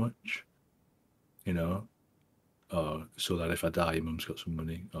so much? So that if I die, Mum's got some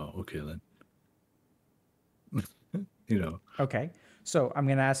money. Oh, okay then. Okay. So I'm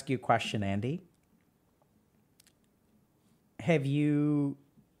going to ask you a question, Andy. Have you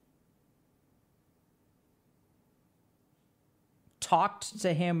talked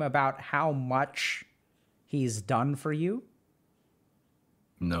to him about how much he's done for you?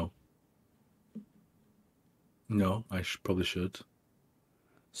 No, I probably should.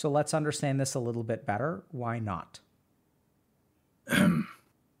 So let's understand this a little bit better. Why not?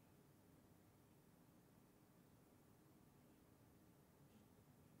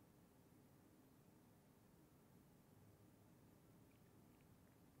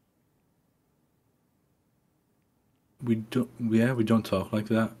 We don't talk like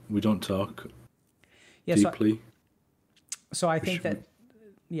that. We don't talk deeply. So I think that,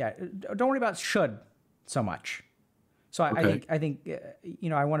 don't worry about should so much. So I think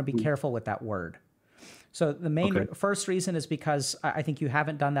I want to be careful with that word. So the first reason is because I think you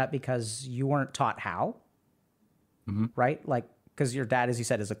haven't done that because you weren't taught how, right? Like, because your dad, as you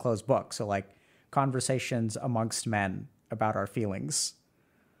said, is a closed book. So like conversations amongst men about our feelings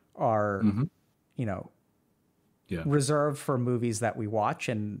are, reserved for movies that we watch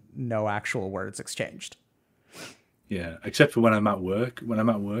and no actual words exchanged. Yeah, except for when I'm at work. When I'm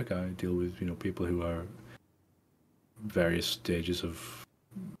at work, I deal with people who are various stages of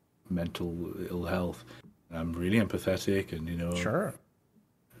mental ill health. I'm really empathetic and Sure.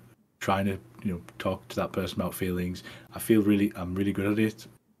 trying to talk to that person about feelings. I'm really good at it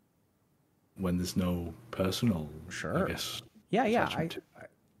when there's no personal. Sure. I guess. Yeah.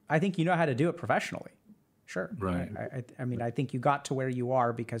 I think you know how to do it professionally. Sure. Right. I mean, I think you got to where you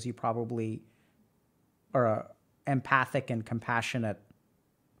are because you probably are a empathic and compassionate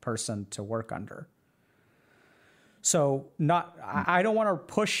person to work under. So I don't want to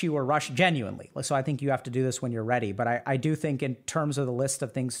push you or rush genuinely. So I think you have to do this when you're ready. But I do think in terms of the list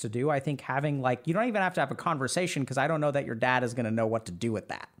of things to do, I think having you don't even have to have a conversation because I don't know that your dad is going to know what to do with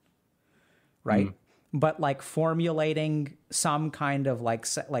that. Right. But formulating some kind of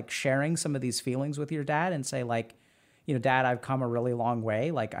sharing some of these feelings with your dad and say Dad, I've come a really long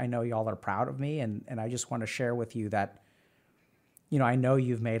way. I know y'all are proud of me. And I just want to share with you that, I know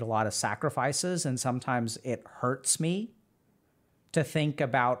you've made a lot of sacrifices and sometimes it hurts me to think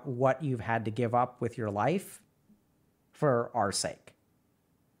about what you've had to give up with your life for our sake.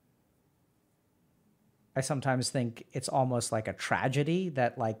 I sometimes think it's almost like a tragedy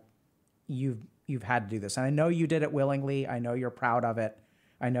that you've had to do this. And I know you did it willingly. I know you're proud of it.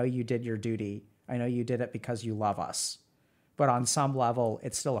 I know you did your duty. I know you did it because you love us. But on some level,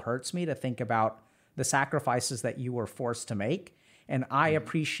 it still hurts me to think about the sacrifices that you were forced to make. And I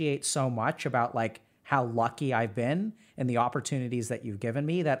appreciate so much about how lucky I've been and the opportunities that you've given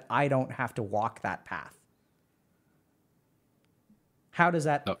me that I don't have to walk that path. How does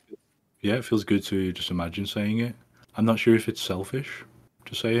that? Yeah, it feels good to just imagine saying it. I'm not sure if it's selfish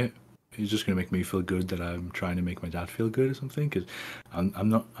to say it. It's just going to make me feel good that I'm trying to make my dad feel good or something. Because I'm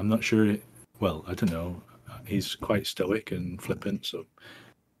not sure well, I don't know. He's quite stoic and flippant, so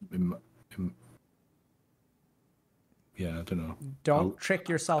yeah, I don't know. Don't trick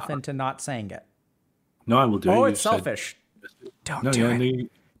yourself into not saying it. No, I will do it. Oh, You it's selfish. Don't no, do yeah, it. no,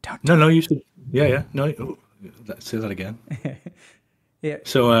 Don't do no, you said, yeah. No, say that again. Yeah.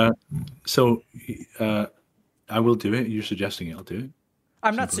 So, I will do it. You're suggesting it. I'll do it.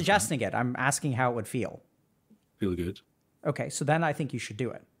 I'm not suggesting it. I'm asking how it would feel. Feel good. Okay, so then I think you should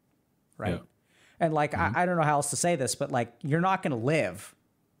do it, right? Yeah. And like, I don't know how else to say this, but like, you're not going to live,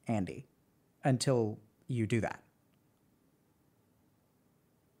 Andy, until you do that.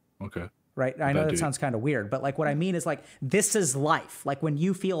 Okay. Right? I know that sounds kind of weird, but like what I mean is like, this is life. Like when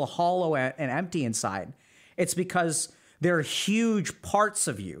you feel hollow and empty inside, it's because there are huge parts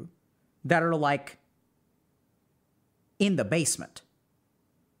of you that are like in the basement.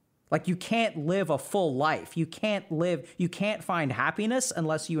 Like you can't live a full life. You can't find happiness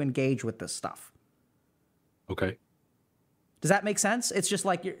unless you engage with this stuff. Okay. Does that make sense? It's just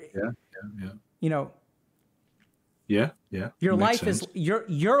like Yeah. you know, Yeah. your Makes life sense. is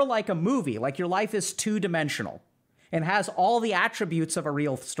you're like a movie. Like your life is two-dimensional and has all the attributes of a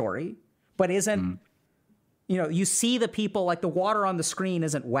real story, but isn't you see the people, like the water on the screen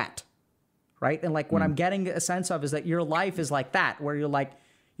isn't wet. Right? And like what I'm getting a sense of is that your life is like that, where you're like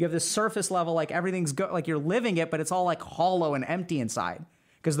you have this surface level, like everything's like you're living it, but it's all like hollow and empty inside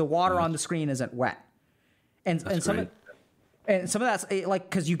because the water on the screen isn't wet. And some of that's like,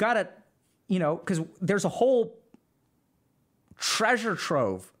 cause you gotta, cause there's a whole treasure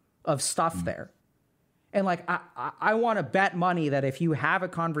trove of stuff there. And like, I want to bet money that if you have a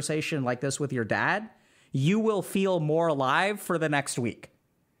conversation like this with your dad, you will feel more alive for the next week.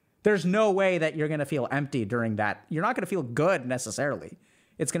 There's no way that you're going to feel empty during that. You're not going to feel good necessarily.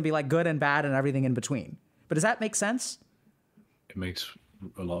 It's going to be like good and bad and everything in between. But does that make sense? It makes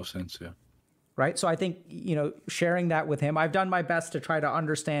a lot of sense, yeah. Right? So I think, sharing that with him, I've done my best to try to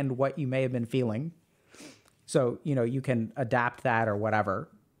understand what you may have been feeling. So, you can adapt that or whatever.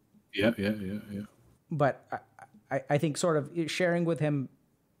 Yeah. But I think sort of sharing with him,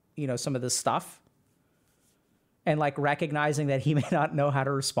 some of this stuff and like recognizing that he may not know how to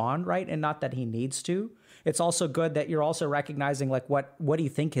respond, right? And not that he needs to. It's also good that you're also recognizing like what do you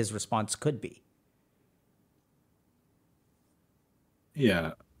think his response could be?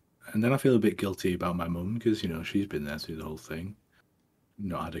 Yeah. And then I feel a bit guilty about my mum because, she's been there through the whole thing,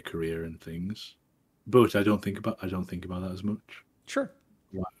 not had a career and things. But I don't think about that as much. Sure.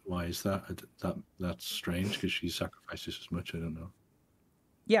 Why is that? That's strange because she sacrificed just as much. I don't know.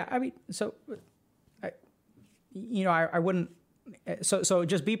 Yeah, I mean, so I wouldn't. So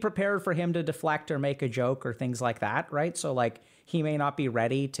just be prepared for him to deflect or make a joke or things like that, right? So like he may not be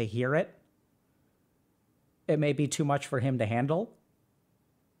ready to hear it. It may be too much for him to handle.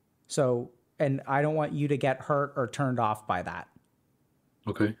 So, and I don't want you to get hurt or turned off by that.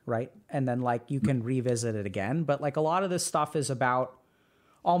 Okay. Right. And then like you can revisit it again. But like a lot of this stuff is about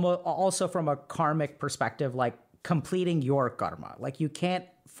almost also from a karmic perspective, like completing your karma. Like you can't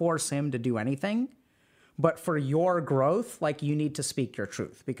force him to do anything. But for your growth, like you need to speak your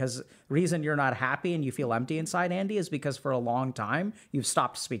truth, because the reason you're not happy and you feel empty inside, Andy, is because for a long time you've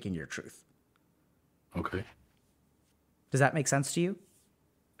stopped speaking your truth. Okay. Does that make sense to you?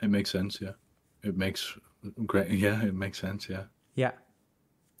 It makes sense, yeah. It makes great, yeah, it makes sense, yeah. Yeah.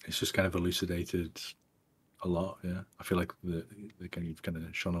 It's just kind of elucidated a lot, yeah. I feel like you've kind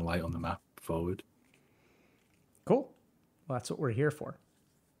of shone a light on the map forward. Cool. Well, that's what we're here for.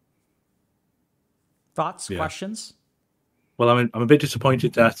 Thoughts, questions? Well, I'm a bit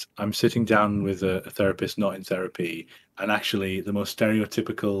disappointed that I'm sitting down with a therapist not in therapy, and actually the most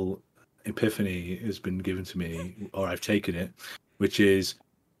stereotypical epiphany has been given to me, or I've taken it, which is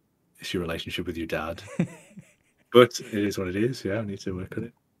it's your relationship with your dad. But it is what it is. Yeah, I need to work on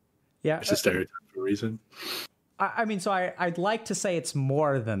it. Yeah, it's a stereotype for a reason. I mean, so I'd like to say it's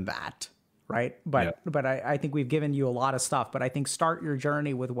more than that, right? But I think we've given you a lot of stuff. But I think start your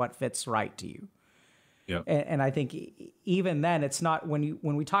journey with what fits right to you. Yeah. And I think even then, it's not when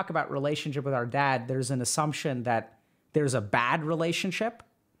we talk about relationship with our dad, there's an assumption that there's a bad relationship.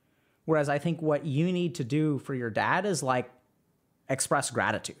 Whereas I think what you need to do for your dad is like express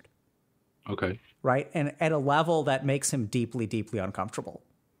gratitude. Okay. Right. And at a level that makes him deeply, deeply uncomfortable.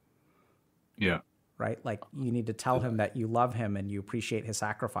 Yeah. Right. Like you need to tell him that you love him and you appreciate his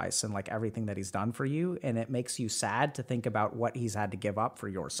sacrifice and like everything that he's done for you. And it makes you sad to think about what he's had to give up for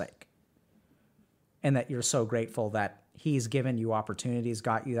your sake. And that you're so grateful that he's given you opportunities,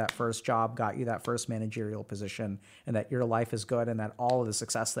 got you that first job, got you that first managerial position, and that your life is good and that all of the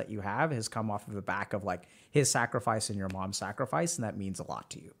success that you have has come off of the back of like his sacrifice and your mom's sacrifice. And that means a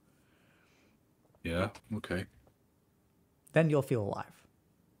lot to you. Yeah. Okay. Then you'll feel alive.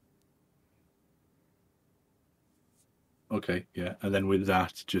 Okay. Yeah. And then with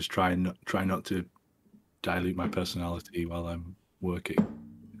that, just try not to dilute my personality while I'm working.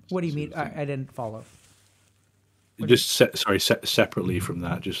 What do you Sort mean? of thing. I didn't follow. Separately from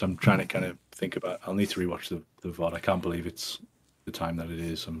that. Just I'm trying to kind of think about. I'll need to rewatch the VOD. I can't believe it's the time that it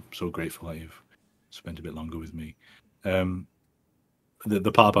is. I'm so grateful that you've spent a bit longer with me. The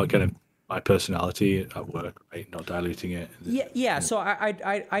part about kind of my personality at work, right? Not diluting it. Yeah. So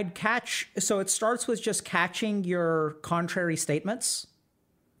I'd catch. So it starts with just catching your contrary statements,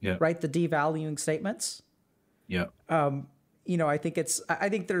 Yeah. right? The devaluing statements. Yeah. I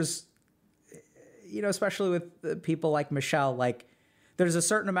think there's, especially with people like Michelle, like there's a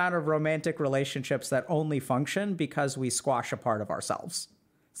certain amount of romantic relationships that only function because we squash a part of ourselves.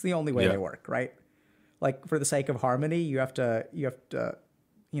 It's the only way they work, right? Like for the sake of harmony, you have to, you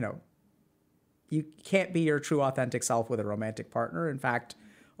can't be your true authentic self with a romantic partner. In fact,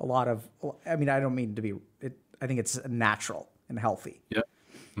 I don't mean to be, I think it's natural and healthy. Yeah.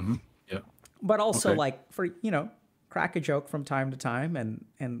 Mm-hmm. Yeah. But also crack a joke from time to time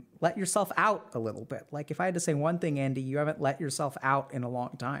and let yourself out a little bit. Like if I had to say one thing, Andy, you haven't let yourself out in a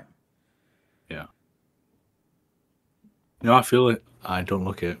long time. Yeah. No, I feel it. I don't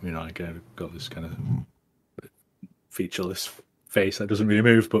look it. I got this kind of featureless face that doesn't really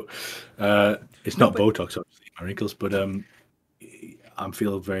move, but it's not Botox, obviously, my wrinkles. But I'm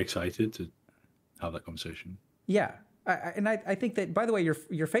feeling very excited to have that conversation. Yeah. I think that, by the way,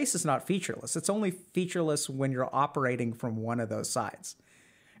 your face is not featureless. It's only featureless when you're operating from one of those sides.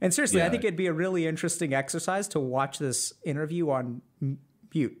 And seriously, I think it'd be a really interesting exercise to watch this interview on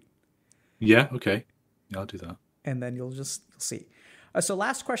mute. Yeah, okay. Yeah, I'll do that. And then you'll see. So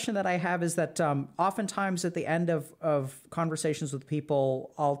last question that I have is that oftentimes at the end of conversations with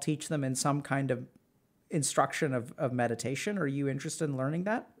people, I'll teach them in some kind of instruction of meditation. Are you interested in learning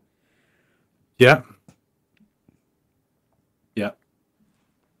that? Yeah. Yeah.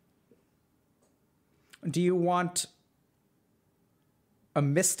 Do you want a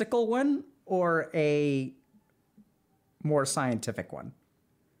mystical one or a more scientific one?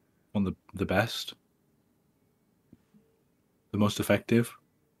 On the best. The most effective.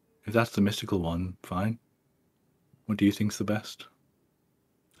 If that's the mystical one, fine. What do you think's the best?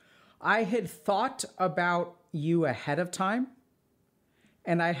 I had thought about you ahead of time,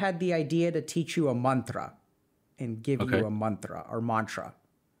 and I had the idea to teach you a mantra and give you a mantra or mantra.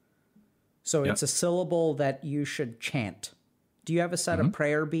 So it's a syllable that you should chant. Do you have a set of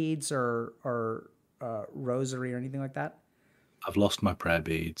prayer beads or rosary or anything like that? I've lost my prayer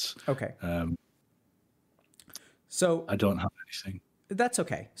beads. Okay. So I don't have anything. That's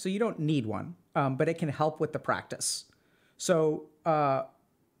okay. So you don't need one, but it can help with the practice. So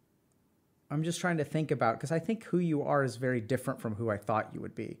I'm just trying to think about, because I think who you are is very different from who I thought you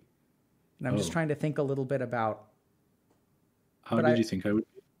would be. And I'm just trying to think a little bit about. How did you think I would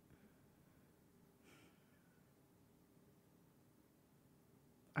be?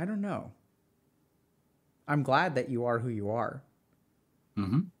 I don't know. I'm glad that you are who you are.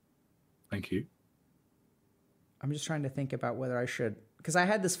 Mm-hmm. Thank you. I'm just trying to think about whether I should, because I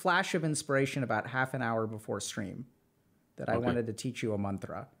had this flash of inspiration about half an hour before stream that I wanted to teach you a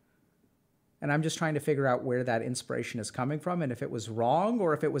mantra. And I'm just trying to figure out where that inspiration is coming from and if it was wrong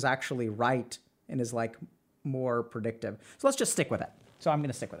or if it was actually right and is like more predictive. So let's just stick with it. So I'm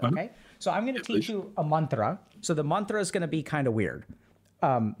going to stick with it, okay? So I'm going to teach you a mantra. So the mantra is going to be kind of weird.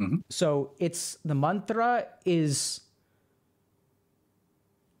 So the mantra is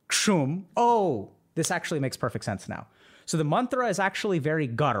Kshum. Oh, this actually makes perfect sense now. So the mantra is actually very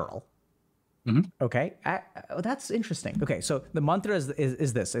guttural. Okay, that's interesting. Okay, so the mantra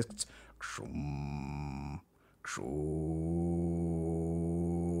is this. It's Kshum, Kshum.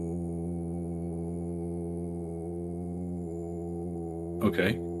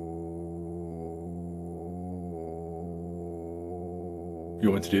 Okay. You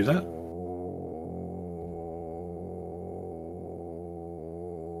want me to do that?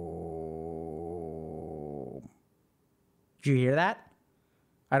 Did you hear that?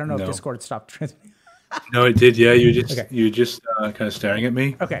 I don't know if Discord stopped transmitting. No, it did. Yeah, you were just kind of staring at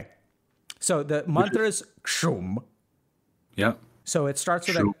me. Okay. So the mantra is Kshum. Yeah. So it starts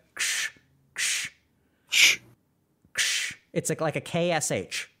with a ksh, ksh, Shh. ksh. It's like a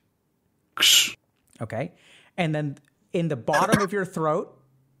KSH. Ksh. Okay. And then in the bottom of your throat,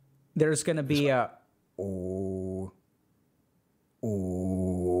 there's going to be a ooh,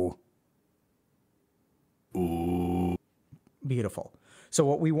 ooh. Ooh. Beautiful. So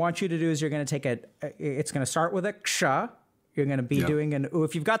what we want you to do is you're going to take it's going to start with a ksha, You're going to be doing an ooh.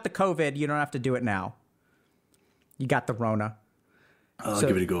 If you've got the COVID, you don't have to do it now. You got the Rona. I'll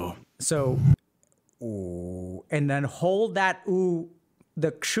give it a go. So, ooh, and then hold that ooh.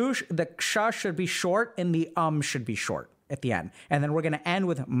 The ksha should be short and the should be short at the end. And then we're going to end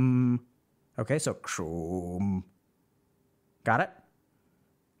with Okay, so kshum. Got it?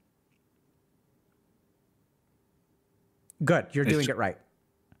 Good. You're doing it right.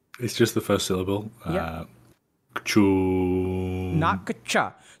 It's just the first syllable. Yeah. Kchum. Not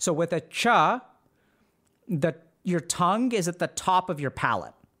cha. So with a cha, your tongue is at the top of your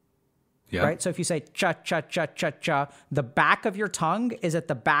palate. Yeah. Right? So if you say cha, cha, cha, cha, cha, the back of your tongue is at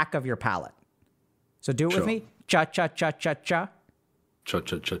the back of your palate. So do it with me. Cha, cha, cha, cha, cha. Cha,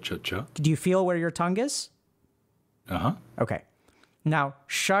 cha, cha, cha, cha. Do you feel where your tongue is? Uh-huh. Okay. Now,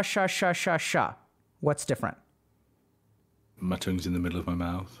 sha, sha, sha, sha, sha. What's different? My tongue's in the middle of my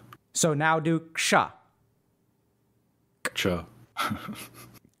mouth. So now do ksha. Cha.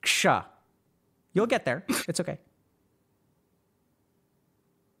 Ksha. You'll get there. It's okay.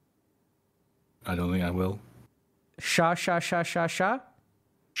 I don't think I will. Sha, sha, sha, sha, sha.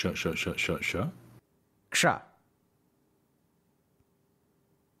 Sha, sha, sha, sha, sha. Ksha.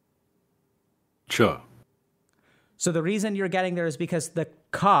 Cha. So the reason you're getting there is because the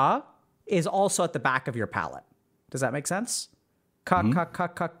ka is also at the back of your palate. Does that make sense? Ka, ka, ka,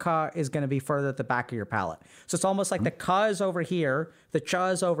 ka, ka is going to be further at the back of your palate. So it's almost like the ka is over here, the cha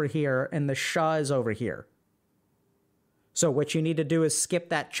is over here, and the sha is over here. So what you need to do is skip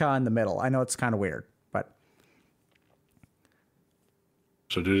that cha in the middle. I know it's kind of weird, but.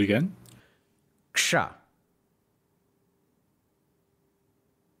 So do it again. Ksha.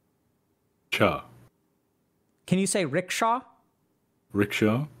 Cha. Can you say rickshaw?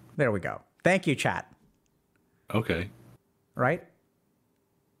 Rickshaw. There we go. Thank you, chat. Okay. Right?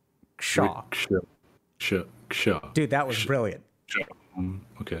 Kshaw. Kshaw. Dude, that was brilliant.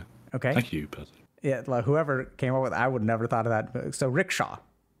 Okay. Okay. Thank you, Peasant. Yeah, like whoever came up with, I would never thought of that. So rickshaw.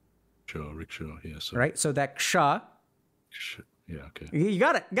 Sure, rickshaw. Yeah. So. Right? So that ksha. Yeah. Okay. You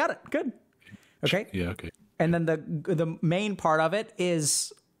got it. Got it. Good. Okay. Yeah. Okay. And then the main part of it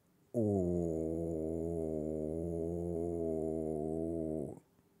is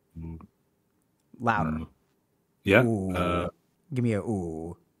louder. Yeah. Ooh. Give me a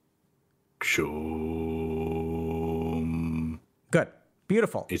ooh. Kshum. Good.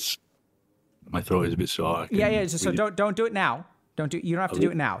 Beautiful. It's my throat is a bit sore. Yeah. So don't do it now. You don't have to do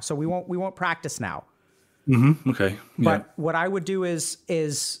it now. So we won't practice now. Mm-hmm. Okay. But what I would do is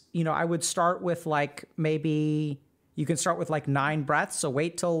I would start with like maybe you can start with like 9 breaths. So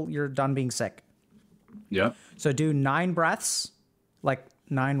wait till you're done being sick. Yeah. So do 9 breaths, like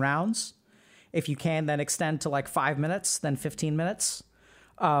 9 rounds. If you can, then extend to like 5 minutes, then 15 minutes.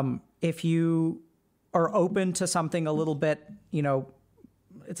 If you are open to something a little bit,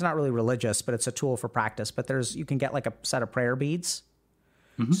 it's not really religious, but it's a tool for practice. But you can get like a set of prayer beads.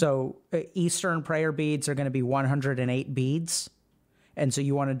 Mm-hmm. So Eastern prayer beads are going to be 108 beads. And so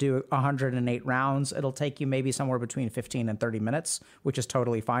you want to do 108 rounds. It'll take you maybe somewhere between 15 and 30 minutes, which is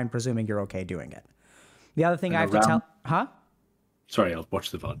totally fine, presuming you're okay doing it. The other thing I have to tell, Sorry, I'll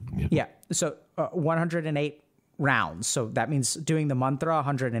watch the VOD. Yeah. So 108 rounds. So that means doing the mantra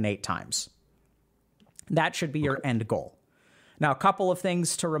 108 times. That should be your end goal. Now, a couple of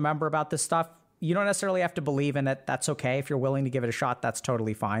things to remember about this stuff. You don't necessarily have to believe in it. That's okay. If you're willing to give it a shot, that's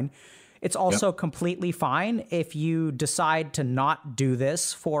totally fine. It's also completely fine if you decide to not do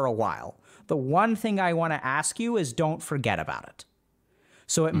this for a while. The one thing I want to ask you is don't forget about it.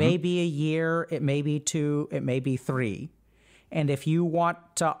 So it may be a year, it may be 2, it may be 3. And if you want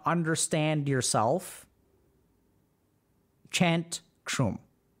to understand yourself, chant kshum.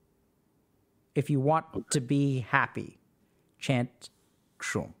 If you want to be happy, chant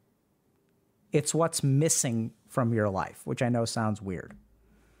kshum. It's what's missing from your life, which I know sounds weird.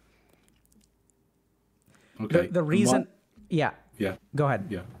 Okay. The reason... Yeah. Go ahead.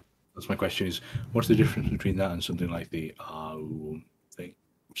 Yeah. That's my question is, what's the difference between that and something like the thing?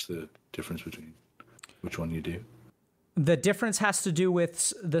 What's the difference between which one you do? The difference has to do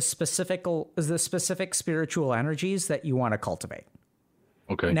with the specific spiritual energies that you want to cultivate.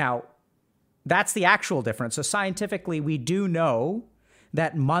 Okay. Now, that's the actual difference. So scientifically, we do know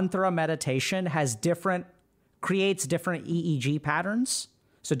that mantra meditation creates different EEG patterns,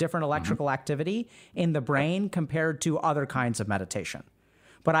 so different electrical activity in the brain compared to other kinds of meditation.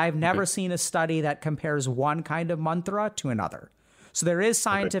 But I've never seen a study that compares one kind of mantra to another. So there is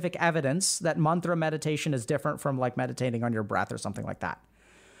scientific evidence that mantra meditation is different from like meditating on your breath or something like that.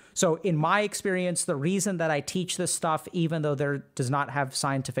 So in my experience, the reason that I teach this stuff, even though there does not have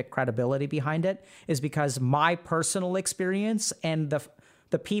scientific credibility behind it, is because my personal experience and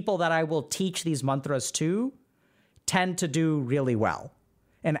the people that I will teach these mantras to tend to do really well.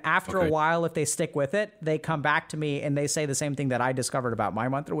 And after a while, if they stick with it, they come back to me and they say the same thing that I discovered about my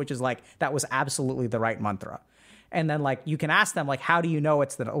mantra, which is like, that was absolutely the right mantra. And then like, you can ask them like, how do you know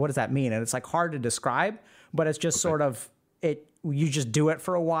what does that mean? And it's like hard to describe, but it's just sort of you just do it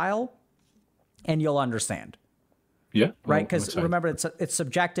for a while and you'll understand. Yeah. Right. Because remember, it's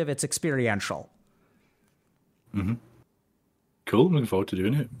subjective. It's experiential. Mm-hmm. Cool. I'm looking forward to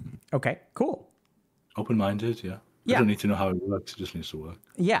doing it. Okay, cool. Open-minded. Yeah. I don't need to know how it works. It just needs to work.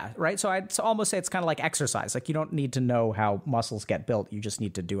 Yeah. Right. So I'd almost say it's kind of like exercise. Like you don't need to know how muscles get built. You just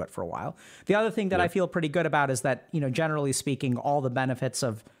need to do it for a while. The other thing that I feel pretty good about is that, generally speaking, all the benefits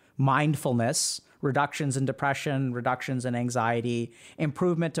of mindfulness, reductions in depression, reductions in anxiety,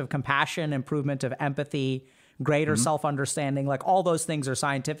 improvement of compassion, improvement of empathy, greater self-understanding, like all those things are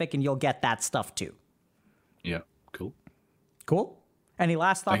scientific and you'll get that stuff too. Yeah. Cool. Cool. Any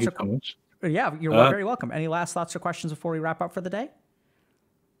last thoughts? Thank you so much. Yeah, you're very welcome. Any last thoughts or questions before we wrap up for the day?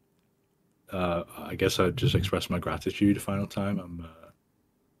 I guess I'd just express my gratitude a final time. I'm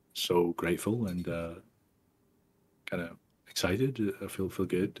so grateful and kind of excited. I feel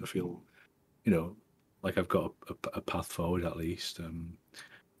good. I feel, like I've got a path forward at least. I'm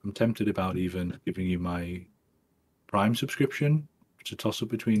tempted about even giving you my Prime subscription. It's a toss-up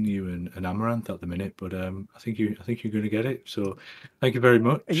between you and Amaranth at the minute, but I think you're going to get it. So thank you very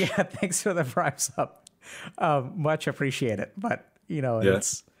much. Yeah, thanks for the Prime sub. Much appreciated. But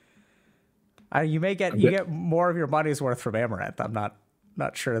it's you get more of your money's worth from Amaranth. I'm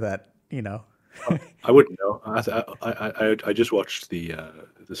not sure that I wouldn't know. I just watched the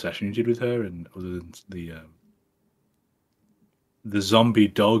session you did with her, and other than the zombie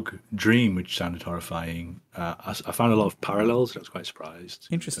dog dream, which sounded horrifying, I found a lot of parallels. I was quite surprised.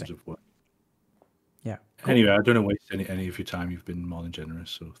 Interesting. In terms of what... Yeah. Cool. Anyway, I don't want to waste any of your time. You've been more than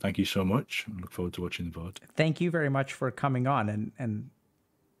generous. So thank you so much. I look forward to watching the VOD. Thank you very much for coming on. And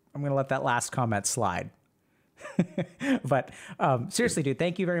I'm going to let that last comment slide. But seriously, dude,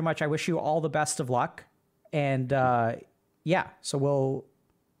 thank you very much. I wish you all the best of luck. And so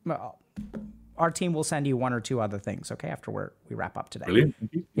our team will send you one or two other things, okay, after we wrap up today. Brilliant.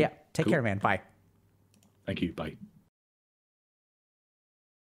 Thank you. Yeah. Take care, man. Bye. Thank you. Bye.